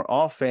friends more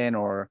often,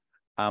 or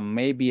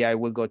maybe I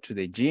will go to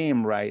the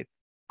gym, right?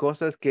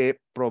 Cosas que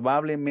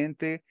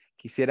probablemente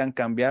quisieran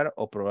cambiar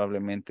o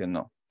probablemente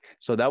no.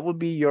 So that will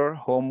be your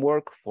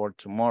homework for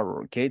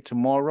tomorrow, okay?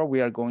 Tomorrow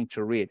we are going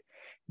to read.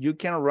 You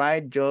can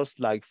write just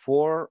like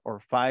 4 or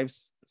 5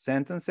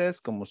 sentences,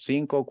 como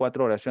 5 o 4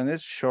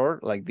 oraciones,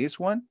 short like this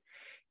one,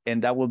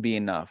 and that will be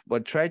enough.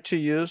 But try to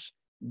use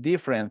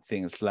different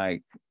things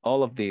like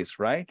all of these,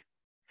 right?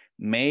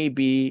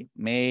 Maybe,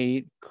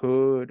 may,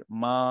 could,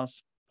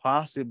 must,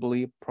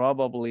 possibly,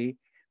 probably,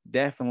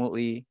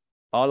 definitely,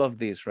 all of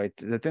these, right?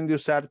 Traten de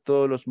usar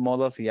todos los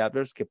modos y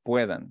adverbs que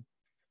puedan.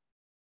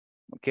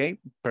 Okay,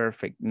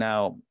 perfect.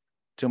 Now,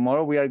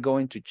 tomorrow we are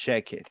going to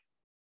check it.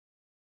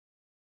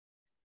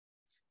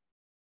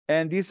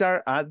 And these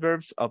are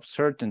adverbs of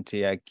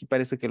certainty. Aquí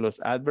parece que los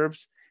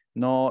adverbs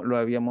no lo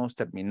habíamos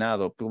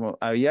terminado.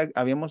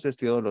 Habíamos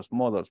estudiado los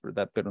modos,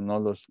 ¿verdad? Pero no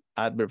los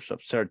adverbs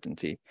of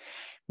certainty.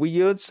 We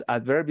use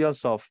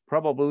adverbials of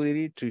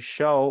probability to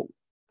show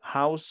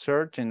how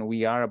certain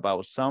we are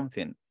about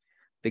something.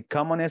 The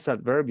commonest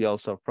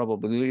adverbials of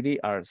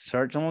probability are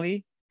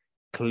certainly,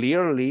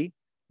 clearly,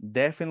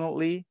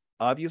 definitely,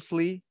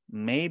 obviously,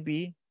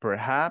 maybe,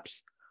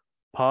 perhaps,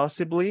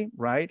 possibly,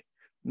 right?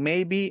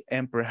 Maybe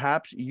and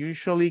perhaps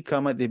usually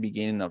come at the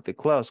beginning of the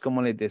clause.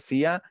 Como les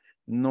decía,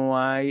 no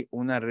hay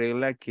una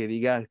regla que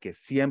diga que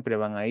siempre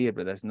van a ir,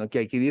 ¿verdad? Sino que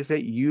aquí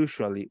dice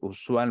usually,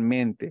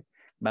 usualmente,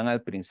 van al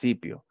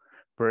principio.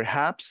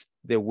 Perhaps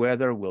the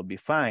weather will be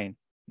fine.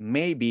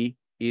 Maybe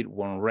it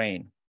won't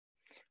rain.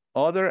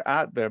 Other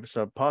adverbs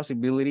of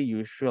possibility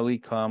usually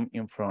come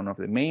in front of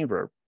the main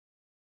verb.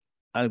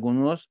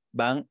 Algunos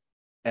van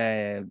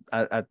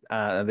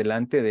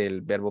adelante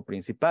del verbo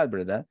principal,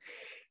 ¿verdad?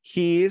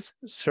 He is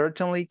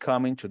certainly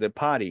coming to the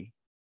party.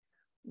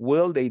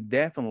 Will they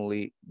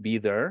definitely be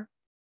there?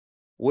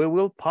 We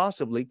will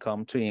possibly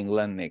come to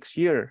England next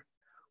year.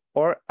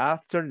 Or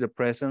after the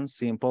present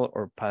simple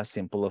or past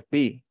simple of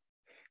be.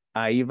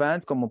 Ahí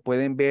van, como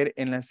pueden ver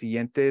en los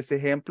siguientes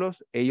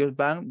ejemplos, ellos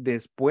van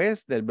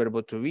después del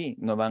verbo to be,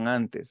 no van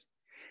antes.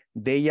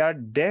 They are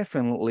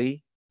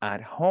definitely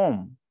at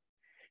home.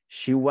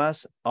 She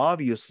was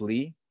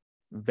obviously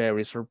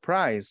very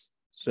surprised.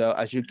 So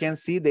as you can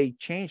see, they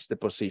changed the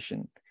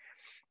position.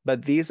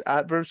 But these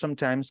adverbs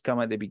sometimes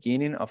come at the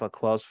beginning of a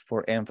clause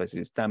for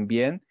emphasis.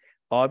 También,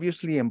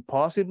 obviously and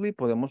possibly,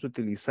 podemos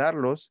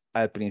utilizarlos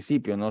al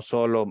principio, no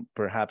solo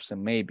perhaps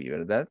and maybe,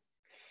 ¿verdad?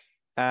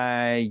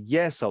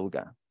 Yes,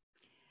 Olga.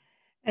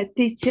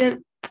 Teacher,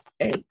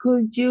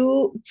 could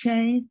you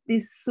change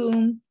the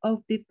zoom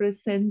of the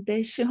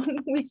presentation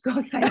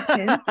because I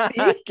can't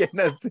see? I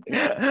cannot see.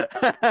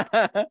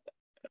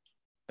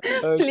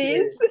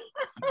 Please.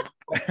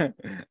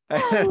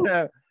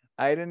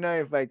 I don't know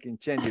if I can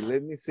change it.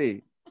 Let me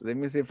see. Let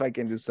me see if I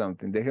can do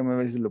something. Déjeme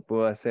ver si lo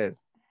puedo hacer.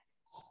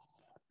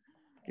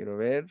 Quiero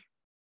ver.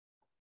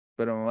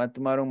 Pero me va a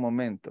tomar un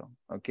momento,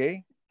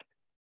 ¿ok?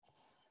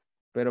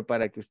 Pero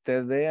para que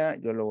usted vea,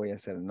 yo lo voy a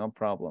hacer. No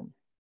problem.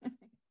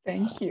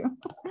 Thank you.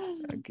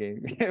 Okay,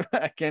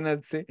 I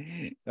cannot see.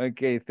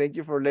 Okay, thank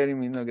you for letting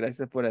me know.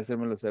 Gracias por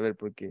hacérmelo saber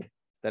porque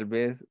tal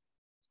vez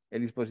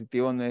el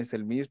dispositivo no es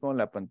el mismo,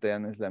 la pantalla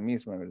no es la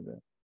misma,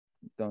 ¿verdad?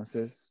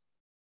 Entonces,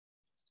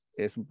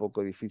 es un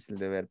poco difícil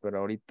de ver, pero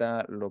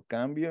ahorita lo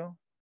cambio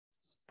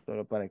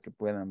solo para que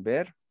puedan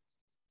ver.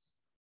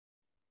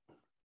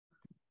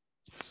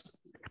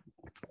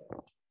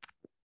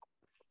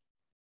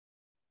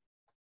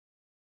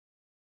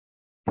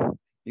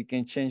 You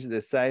can change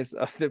the size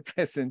of the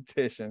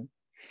presentation.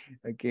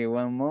 Okay,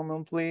 one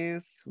moment,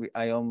 please.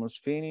 I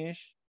almost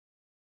finished.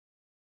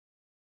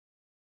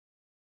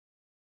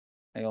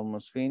 I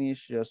almost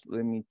finished. Just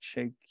let me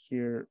check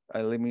here.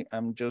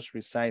 I'm just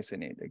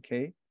resizing it,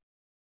 okay?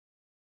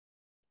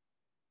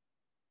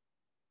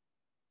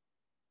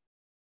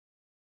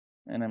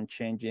 And I'm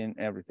changing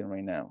everything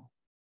right now.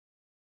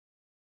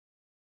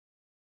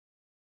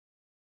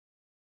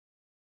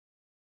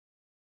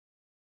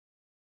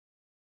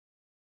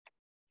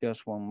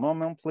 Just one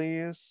moment,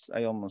 please.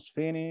 I almost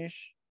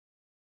finished.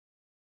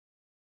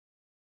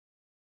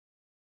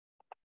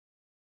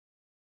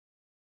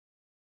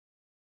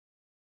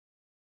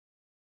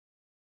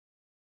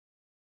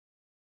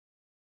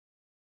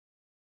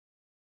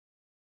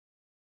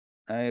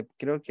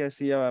 Creo que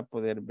así ya va a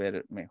poder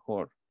ver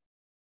mejor.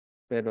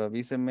 Pero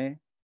avíseme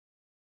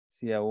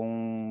si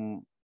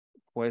aún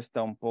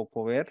cuesta un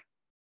poco ver.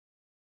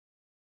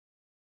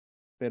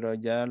 Pero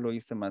ya lo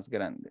hice más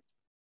grande.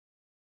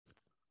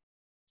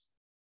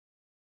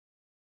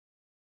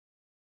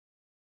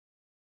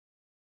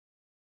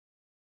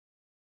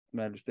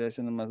 Vale, lo estoy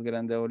haciendo más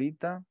grande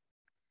ahorita.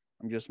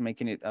 I'm just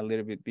making it a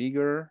little bit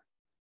bigger.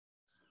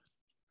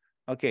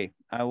 Okay,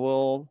 I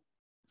will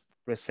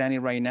present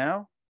it right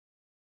now.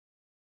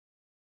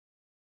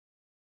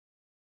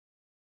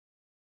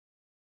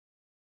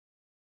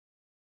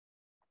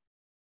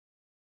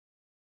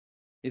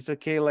 It's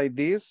okay like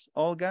this,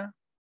 Olga?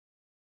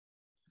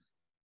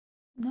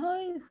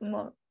 No, it's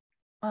more.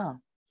 Ah,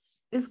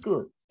 it's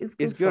good. It's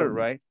It's good for good,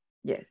 me. right?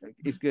 Yes.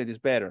 It's good, it's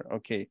better,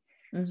 okay.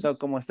 Mhm. So,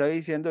 como estaba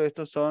diciendo,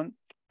 estos son,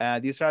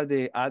 these are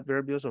the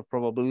adverbials of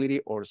probability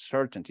or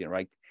certainty,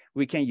 right?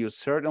 We can use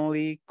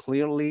certainly,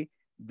 clearly,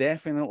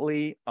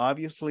 definitely,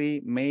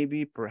 obviously,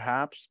 maybe,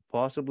 perhaps,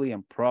 possibly,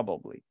 and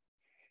probably.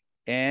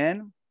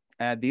 And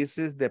this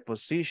is the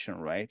position,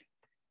 right?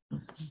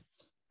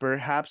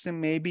 Perhaps and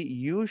maybe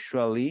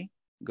usually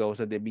goes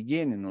at the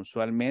beginning.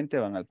 Usualmente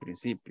van al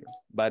principio,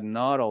 but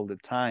not all the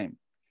time.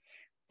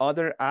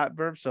 Other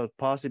adverbs of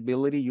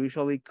possibility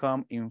usually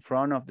come in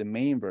front of the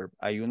main verb.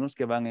 Hay unos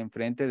que van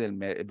enfrente del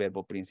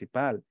verbo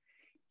principal.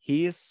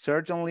 He is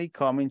certainly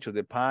coming to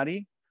the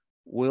party.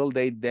 Will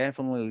they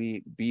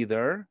definitely be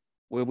there?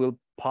 We will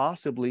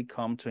possibly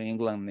come to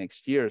England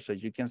next year. So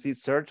you can see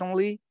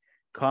certainly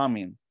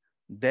coming,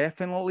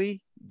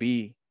 definitely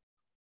be,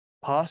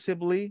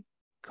 possibly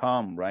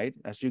come, right?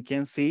 As you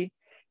can see,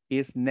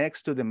 is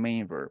next to the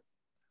main verb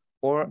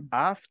or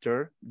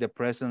after the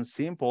present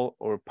simple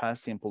or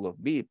past simple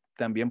of be.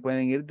 También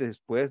pueden ir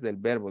después del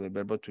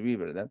verbo to be,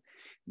 ¿verdad?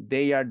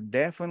 They are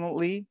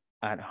definitely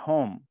at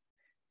home.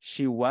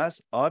 She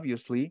was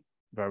obviously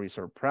very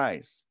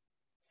surprised.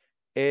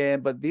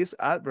 But these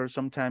adverbs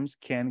sometimes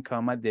can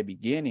come at the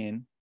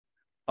beginning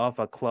of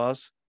a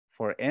clause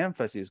for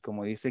emphasis.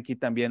 Como dice aquí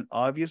también,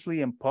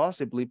 obviously and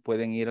possibly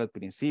pueden ir al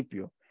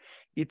principio.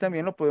 Y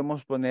también lo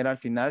podemos poner al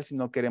final si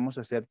no queremos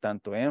hacer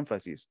tanto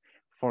énfasis.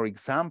 For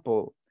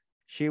example,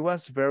 she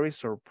was very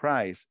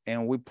surprised,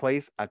 and we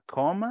place a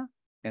comma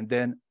and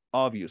then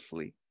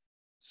obviously.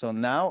 So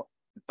now,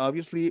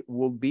 obviously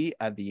will be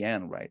at the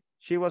end, right?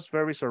 She was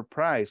very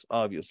surprised,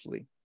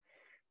 obviously.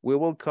 We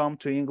will come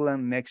to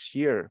England next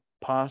year,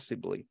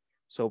 possibly.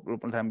 So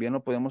también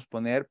lo podemos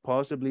poner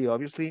possibly,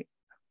 obviously,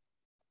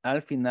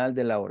 al final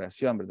de la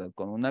oración, ¿verdad?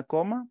 Con una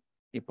coma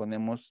y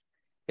ponemos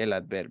el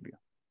adverbio.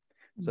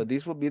 So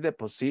this will be the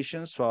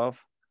positions of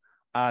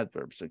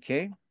adverbs,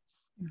 okay?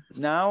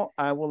 Now,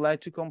 I would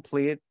like to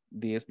complete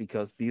this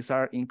because these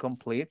are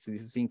incomplete. So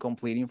this is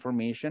incomplete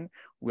information.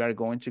 We are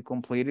going to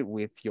complete it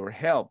with your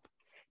help.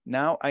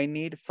 Now, I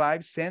need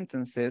 5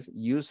 sentences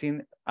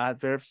using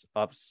adverbs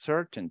of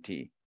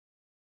certainty.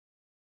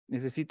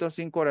 Necesito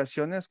 5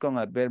 oraciones con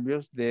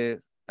adverbios de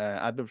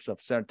adverbs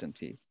of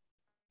certainty.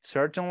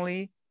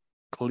 Certainly,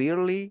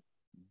 clearly,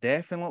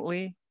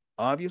 definitely,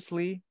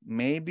 obviously,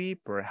 maybe,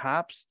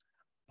 perhaps,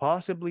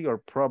 possibly, or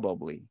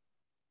probably.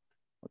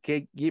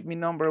 Okay, give me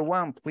number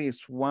 1, please.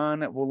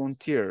 One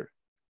volunteer.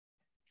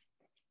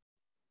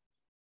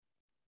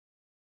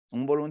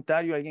 Un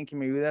voluntario, alguien que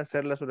me ayude a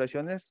hacer las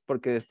oraciones,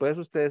 porque después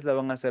ustedes la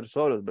van a hacer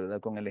solos, ¿verdad?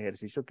 Con el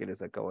ejercicio que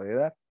les acabo de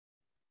dar.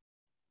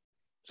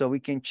 So we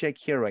can check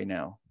here right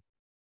now.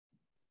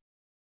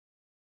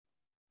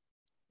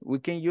 We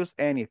can use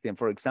anything.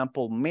 For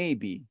example,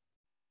 maybe.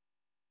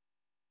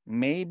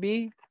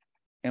 Maybe.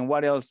 And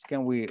what else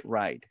can we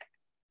write?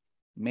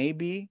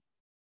 Maybe.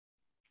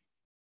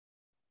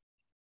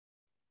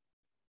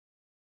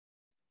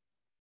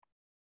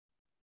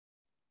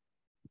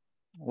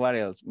 What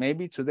else?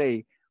 Maybe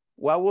today.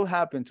 What will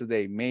happen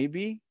today?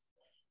 Maybe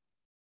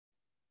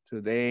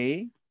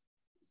today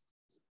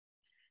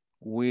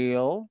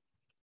will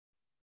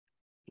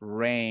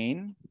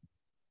rain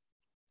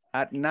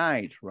at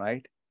night,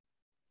 right?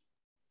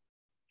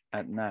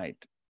 At night.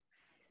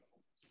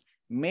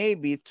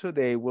 Maybe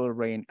today will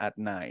rain at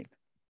night.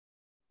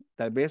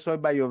 Tal vez hoy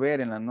va a llover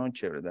en la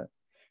noche, ¿verdad?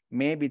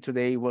 Maybe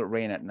today will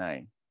rain at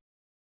night.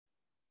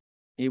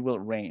 It will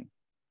rain.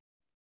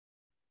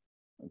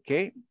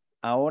 Okay.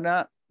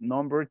 Ahora,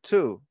 number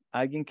 2.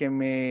 Alguien que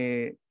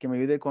me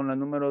ayude con la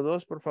número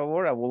 2, por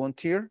favor, a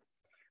volunteer.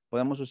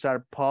 Podemos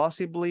usar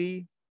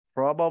possibly,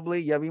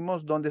 probably. Ya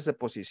vimos dónde se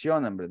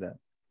posicionan, ¿verdad?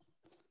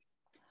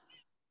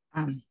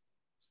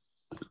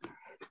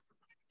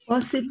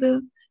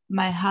 Possible,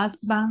 my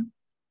husband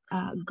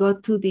go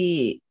to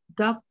the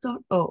doctor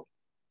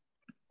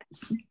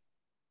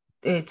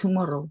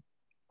tomorrow.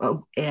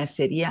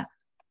 Sería,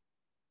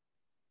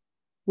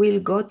 will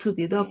go to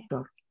the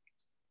doctor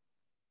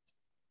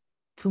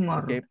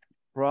tomorrow. Okay.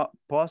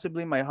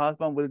 Possibly my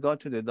husband will go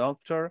to the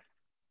doctor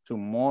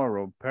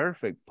tomorrow.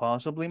 Perfect.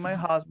 Possibly my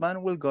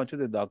husband will go to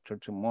the doctor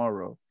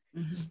tomorrow.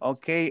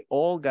 Okay,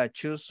 Olga,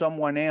 choose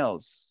someone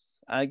else.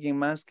 Alguien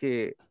más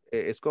que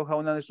escoja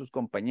uno de sus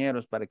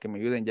compañeros para que me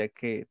ayuden ya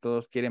que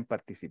todos quieren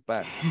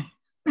participar.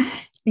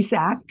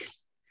 Isaac.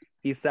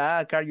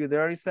 Isaac, are you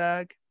there,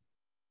 Isaac?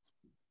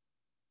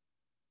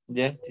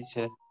 Yes,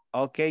 teacher.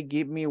 Okay,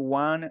 give me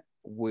one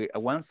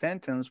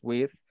sentence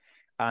with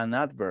an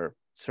adverb.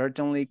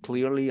 Certainly,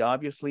 clearly,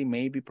 obviously,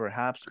 maybe,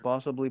 perhaps,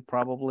 possibly,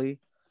 probably.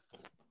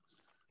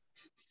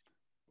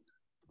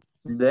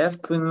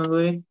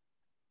 Definitely.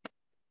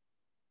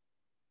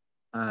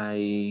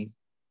 I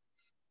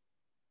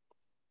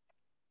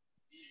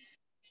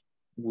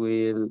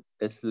will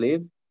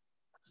sleep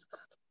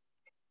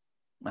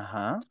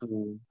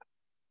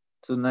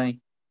tonight.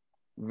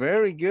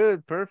 Very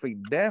good.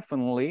 Perfect.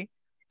 Definitely,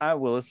 I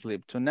will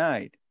sleep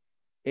tonight.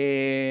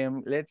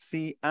 Let's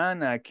see,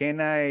 Anna,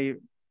 can I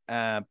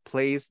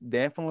place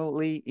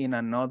definitely in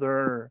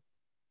another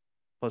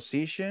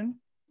position?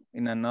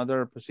 In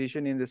another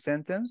position in the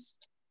sentence?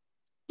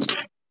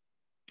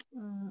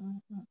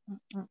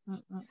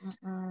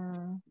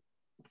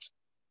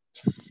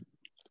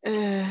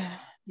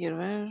 Quiero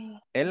ver.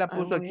 Él la I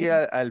puso aquí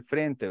will. al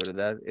frente,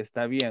 ¿verdad?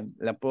 Está bien.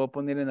 ¿La puedo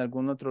poner en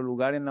algún otro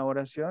lugar en la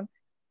oración?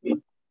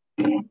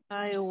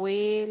 I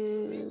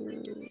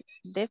will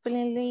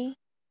definitely.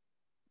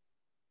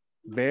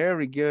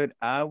 Very good.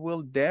 I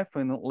will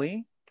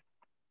definitely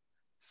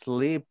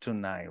sleep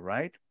tonight,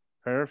 right?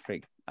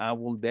 Perfect. I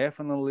will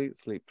definitely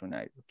sleep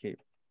tonight. Okay.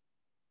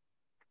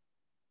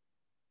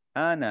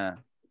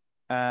 Anna,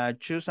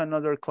 choose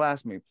another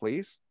classmate,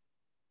 please.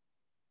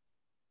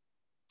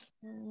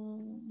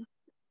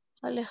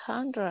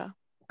 Alejandra.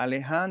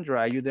 Alejandra,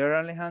 are you there,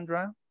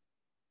 Alejandra?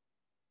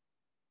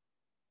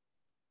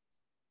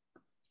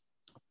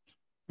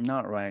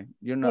 Not right.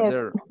 You're not Yes.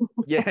 there.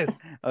 Yes.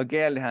 Okay,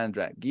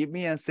 Alejandra. Give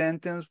me a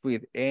sentence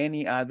with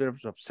any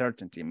adverbs of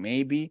certainty.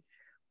 Maybe,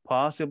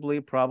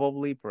 possibly,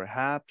 probably,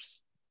 perhaps.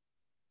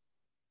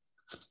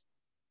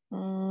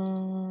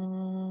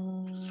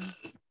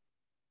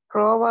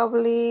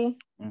 Probably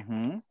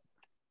Mm-hmm.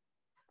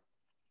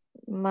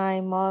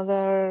 my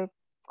mother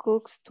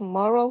cooks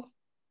tomorrow.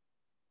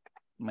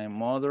 My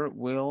mother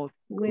will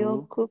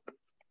Cook.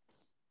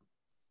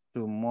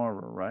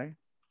 tomorrow, right?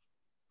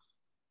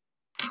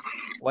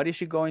 What is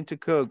she going to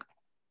cook?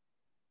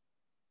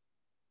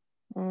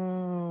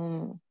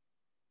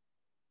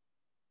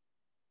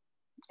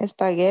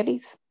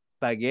 Spaghetti.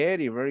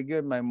 Spaghetti, very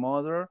good. My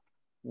mother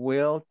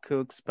will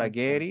cook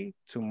spaghetti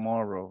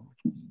tomorrow.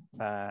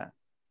 Spaghetti,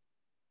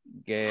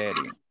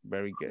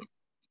 very good.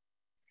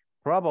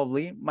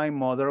 Probably my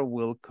mother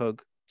will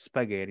cook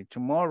spaghetti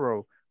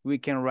tomorrow. We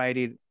can write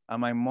it,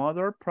 my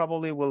mother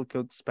probably will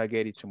cook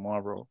spaghetti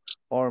tomorrow.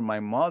 Or my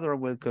mother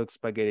will cook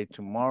spaghetti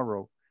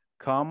tomorrow,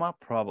 comma,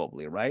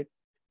 probably, right?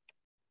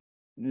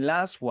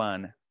 Last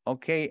one.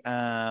 Okay,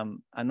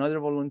 another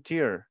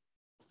volunteer.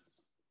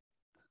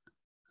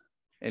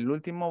 El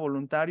último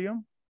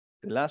voluntario,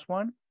 the last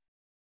one.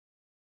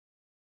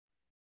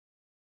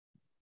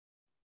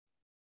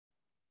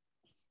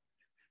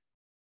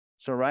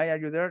 Soraya, are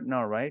you there?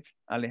 No, right?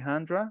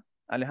 Alejandra?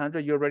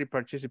 Alejandra, you already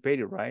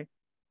participated, right?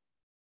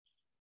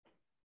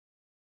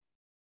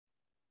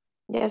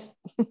 Yes.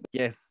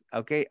 Yes.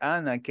 Okay,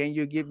 Anna, can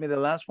you give me the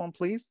last one,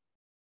 please?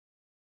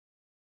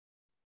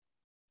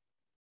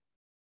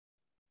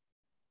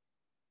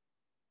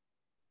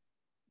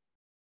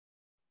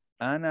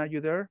 Anna, are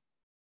you there?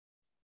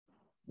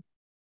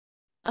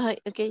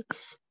 Okay.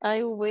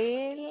 I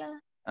will.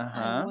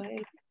 Uh-huh. I will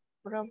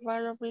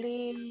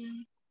probably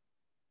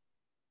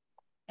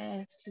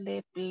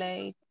sleep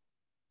late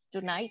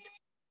tonight.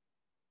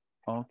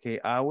 Okay,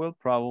 I will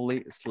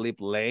probably sleep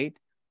late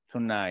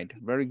tonight.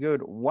 Very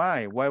good.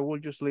 Why? Why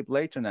would you sleep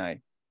late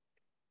tonight?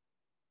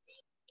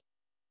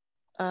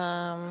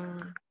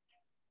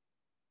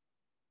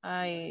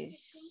 I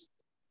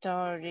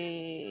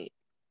study.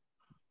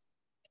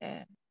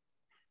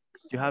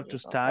 You have to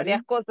study?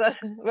 Varias cosas.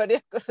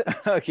 Varias cosas.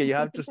 Okay, you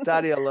have to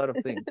study a lot of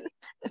things.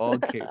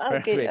 Okay, Okay,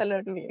 perfect. a lot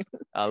of things.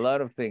 A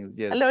lot of things,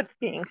 yes. A lot of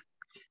things.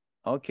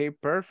 Okay,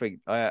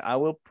 perfect. I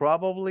will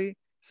probably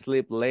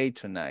sleep late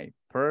tonight.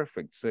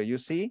 Perfect. So you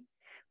see,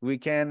 we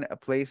can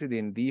place it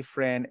in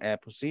different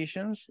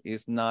positions.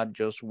 It's not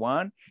just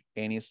one,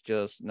 and it's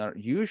just not,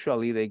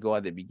 usually they go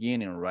at the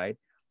beginning, right?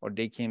 Or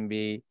they can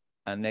be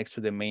next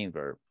to the main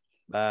verb,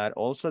 but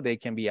also they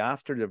can be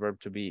after the verb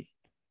to be.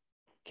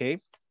 Okay,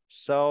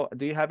 so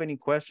do you have any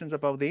questions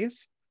about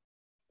this?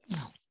 No.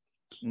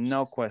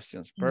 No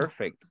questions.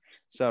 Perfect.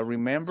 So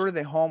remember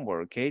the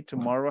homework, okay?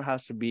 Tomorrow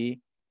has to be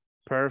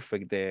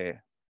perfect. The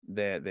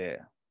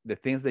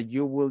things that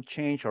you will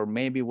change or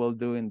maybe will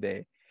do in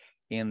the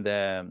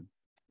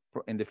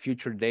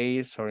future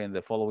days or in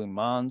the following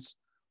months,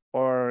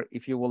 or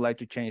if you would like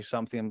to change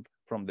something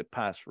from the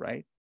past,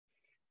 right?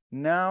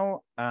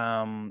 Now,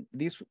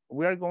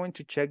 we are going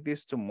to check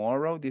this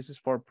tomorrow. This is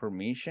for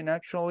permission,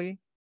 actually.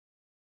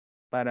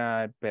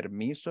 Para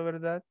permiso,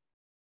 ¿verdad?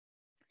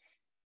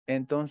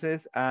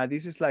 Entonces,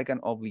 this is like an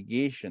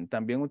obligation.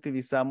 También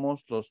utilizamos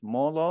los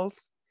modals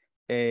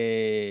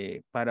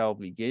para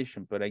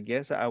obligation, but I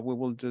guess we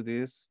will do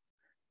this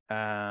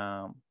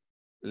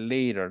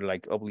later,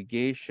 like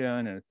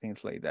obligation and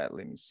things like that.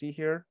 Let me see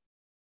here.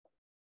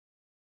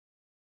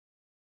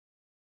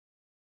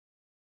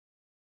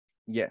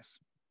 Yes.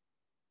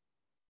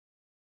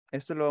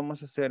 Esto lo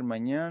vamos a hacer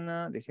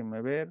mañana,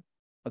 déjenme ver,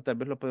 o tal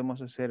vez lo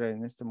podemos hacer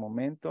en este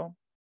momento.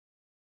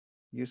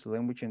 Use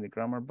language in the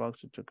grammar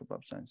box to talk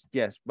about science.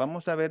 Yes,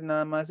 vamos a ver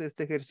nada más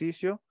este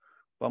ejercicio.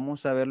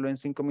 Vamos a verlo en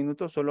 5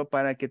 minutos solo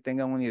para que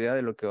tengan una idea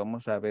de lo que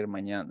vamos a ver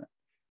mañana.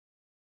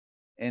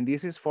 And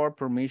this is for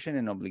permission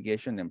and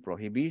obligation and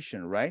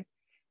prohibition, right?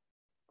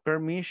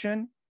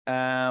 Permission,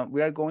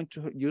 we are going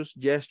to use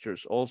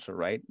gestures also,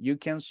 right? You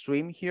can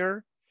swim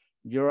here.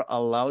 You're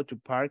allowed to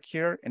park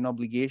here. An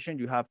obligation,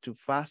 you have to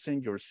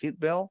fasten your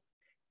seatbelt.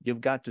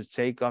 You've got to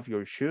take off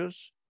your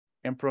shoes.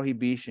 And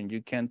prohibition,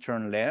 you can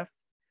turn left.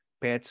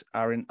 Pets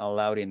aren't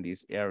allowed in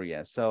this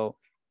area. So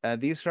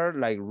these are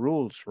like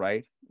rules,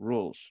 right?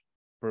 Rules.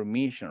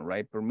 Permission,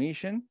 right?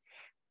 Permission.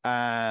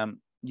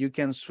 You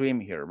can swim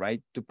here,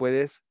 right? Tú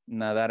puedes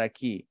nadar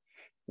aquí.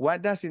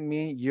 What does it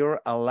mean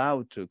you're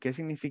allowed to? ¿Qué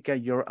significa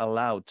you're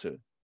allowed to?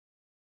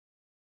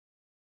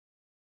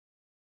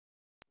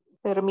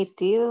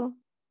 Permitido.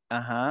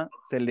 Ajá,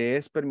 se le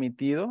es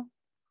permitido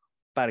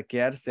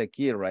parquearse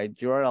aquí, right?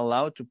 You are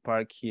allowed to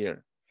park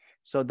here.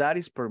 So that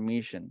is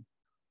permission.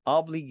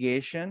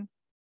 Obligation,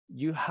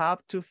 you have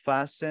to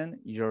fasten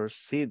your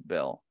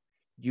seatbelt.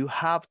 You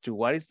have to.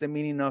 What is the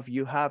meaning of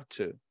you have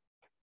to?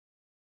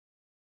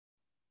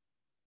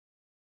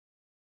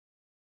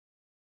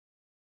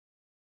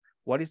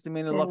 What is the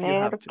meaning of you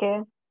have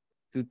to?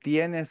 Tú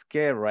tienes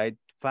que, right?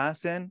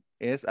 Fasten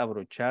es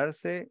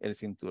abrocharse el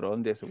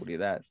cinturón de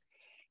seguridad.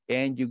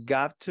 And you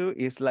got to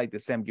is like the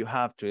same. You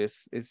have to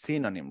is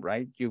synonym,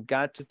 right? You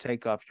got to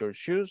take off your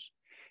shoes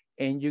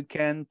and you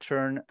can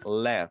turn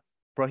left.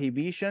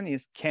 Prohibition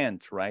is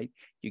can't, right?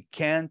 You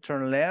can't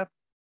turn left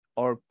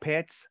or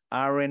pets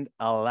aren't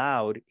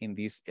allowed in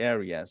this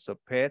area. So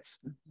pets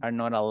are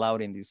not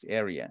allowed in this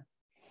area.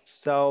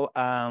 So,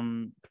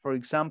 for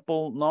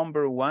example,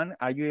 number 1,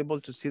 are you able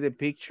to see the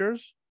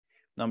pictures?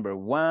 Number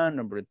 1,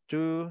 number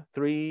 2,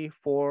 3,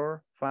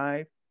 4,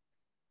 5.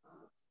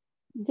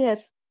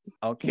 Yes.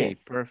 Okay,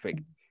 Yes.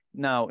 perfect.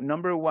 Now,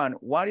 number 1,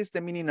 what is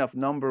the meaning of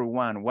number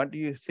 1? What do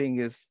you think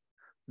is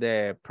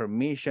the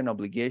permission,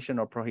 obligation,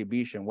 or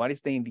prohibition? What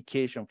is the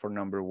indication for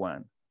number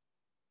 1?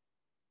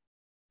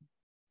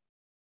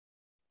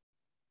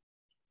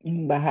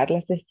 Bajar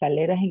las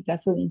escaleras en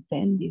caso de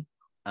incendio.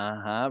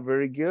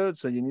 Very good.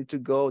 So you need to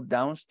go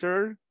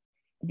downstairs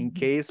in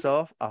case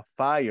of a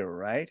fire,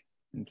 right?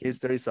 In case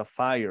there is a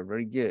fire.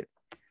 Very good.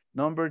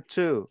 Number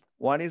 2,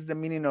 what is the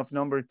meaning of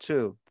number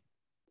 2?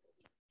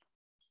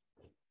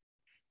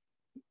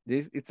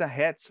 It's a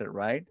headset,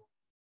 right?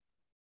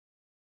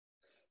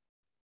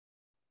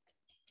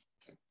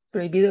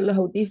 Prohibido los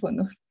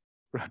audífonos.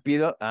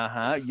 Rápido,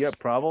 yeah,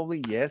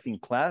 probably, yes, in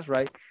class,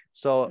 right?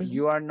 So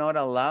you are not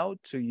allowed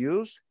to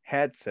use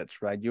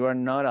headsets, right? You are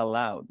not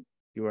allowed.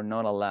 You are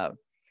not allowed.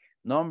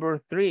 Number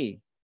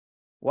 3,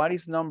 what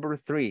is number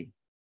 3?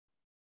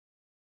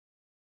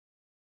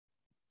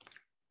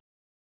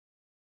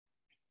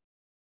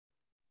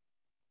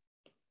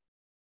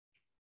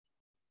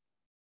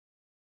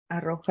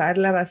 Arrojar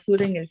la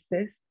basura en el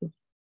cesto.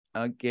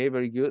 Okay,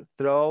 very good.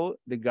 Throw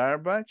the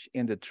garbage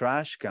in the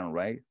trash can,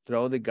 right?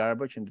 Throw the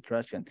garbage in the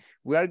trash can.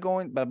 We are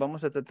going,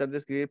 vamos a tratar de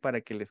escribir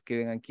para que les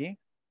queden aquí.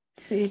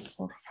 Sí,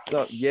 por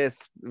So,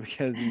 yes,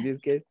 because in this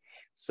case,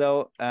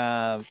 so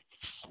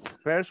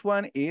first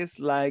one is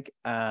like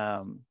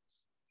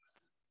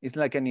it's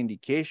like an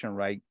indication,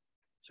 right?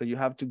 So you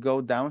have to go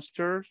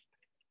downstairs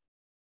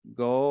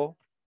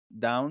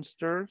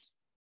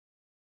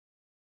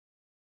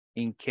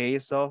in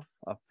case of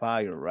a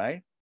fire,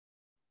 right?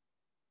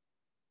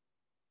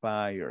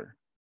 Fire.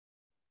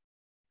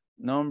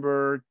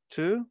 Number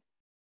 2,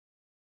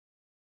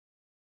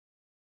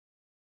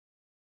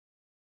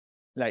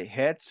 like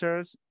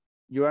headsets,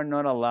 you are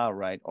not allowed,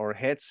 right? Or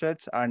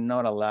headsets are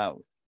not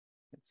allowed.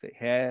 Let's say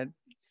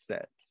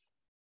headsets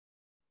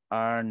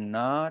are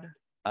not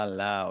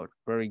allowed.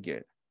 Very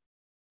good.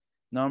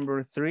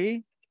 Number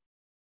 3,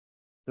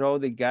 throw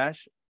the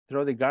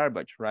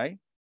garbage, right?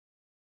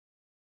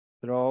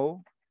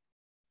 Throw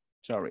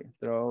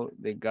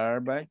the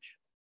garbage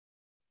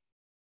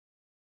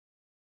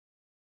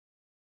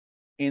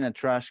in a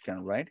trash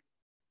can, right?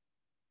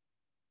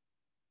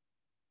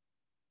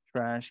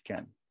 Trash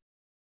can.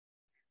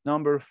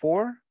 Number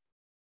 4,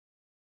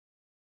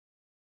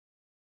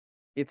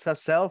 it's a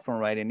cell phone,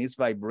 right? And it's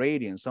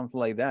vibrating, something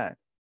like that.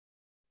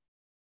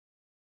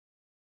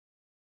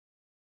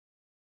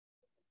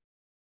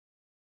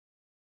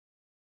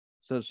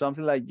 So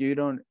something like you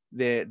don't,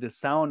 the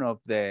sound of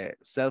the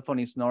cell phone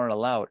is not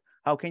allowed.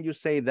 How can you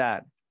say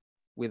that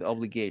with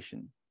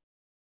obligation?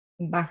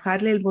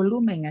 bajarle el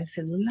volumen al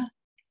celular.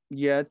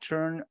 Yeah,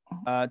 turn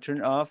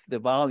off the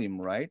volume,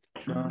 right?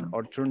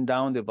 Turn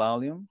down the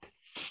volume.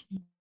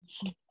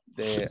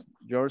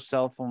 Your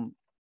cell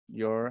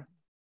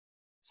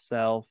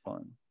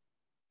phone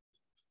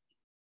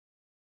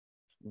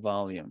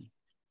volume.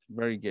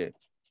 Very good.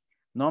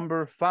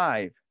 Number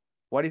 5.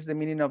 What is the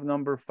meaning of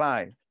number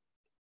 5?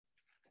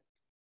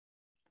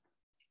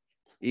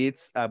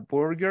 It's a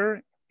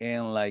burger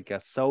and like a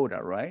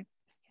soda, right?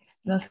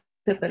 No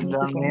se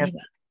permite comida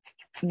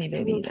ni You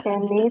bebida.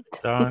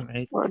 can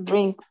eat or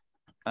drink.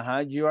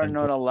 You are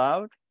not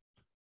allowed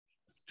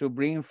to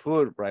bring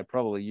food, right?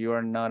 Probably you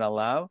are not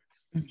allowed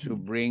to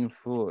bring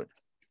food.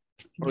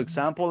 For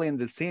example, in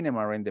the cinema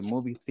or in the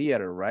movie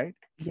theater, right?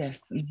 Yes.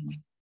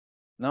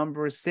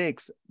 Number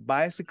 6,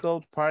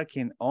 bicycle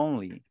parking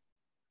only.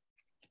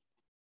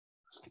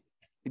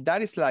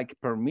 That is like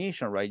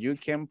permission, right? You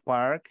can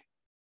park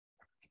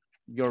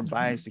your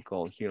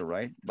bicycle here,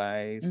 right?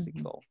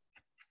 Bicycle.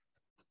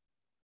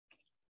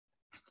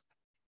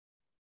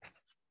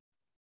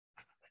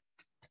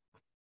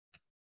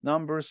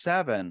 Number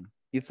 7,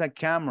 It's a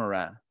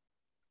camera.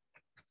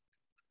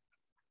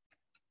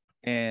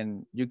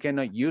 And you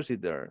cannot use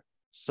it there.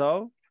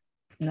 So,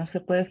 No se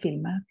puede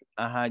filmar.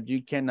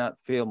 you cannot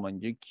film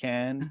and you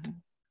can't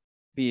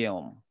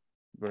film.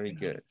 Very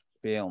good.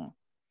 Film.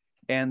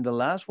 And the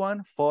last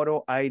one,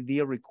 photo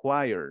ID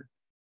required.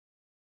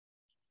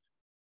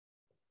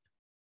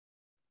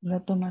 No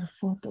tomar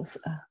fotos.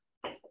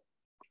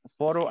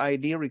 Photo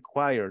ID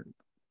required.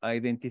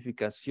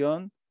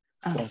 Identificación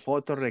con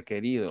foto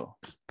requerido.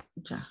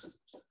 Ya.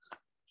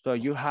 So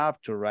you have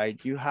to, right?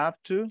 You have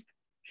to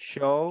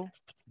show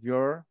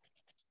your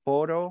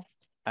photo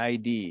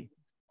ID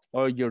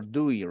or your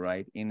DUI,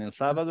 right? In El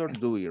Salvador,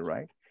 DUI,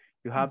 right?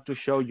 You have to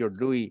show your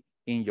DUI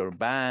in your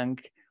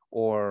bank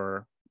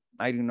or,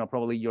 I don't know,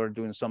 probably you're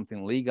doing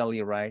something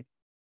legally, right?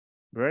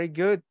 Very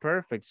good,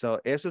 perfect. So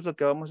eso es lo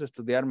que vamos a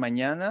estudiar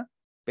mañana,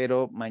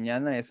 pero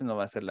mañana eso no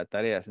va a ser la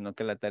tarea, sino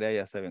que la tarea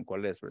ya saben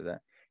cuál es, ¿verdad?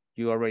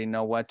 You already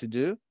know what to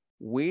do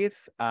with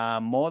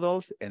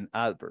modals and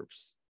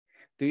adverbs.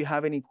 Do you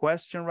have any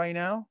question right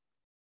now?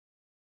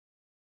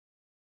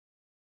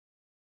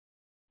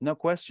 No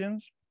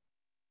questions?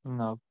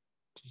 No.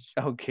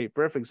 Okay,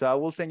 perfect. So I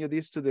will send you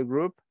this to the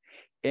group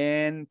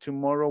and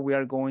tomorrow we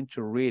are going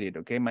to read it,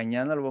 okay?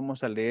 Mañana lo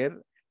vamos a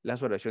leer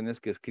las oraciones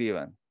que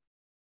escriban,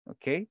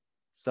 okay?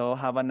 So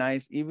have a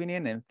nice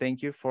evening and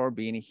thank you for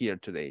being here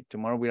today.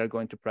 Tomorrow we are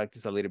going to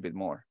practice a little bit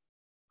more.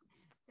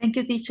 Thank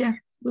you, teacher.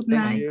 Good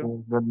Thank night.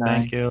 you. Good night.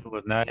 Thank you.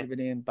 Good night. Good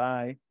evening.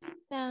 Bye.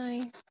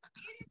 Bye.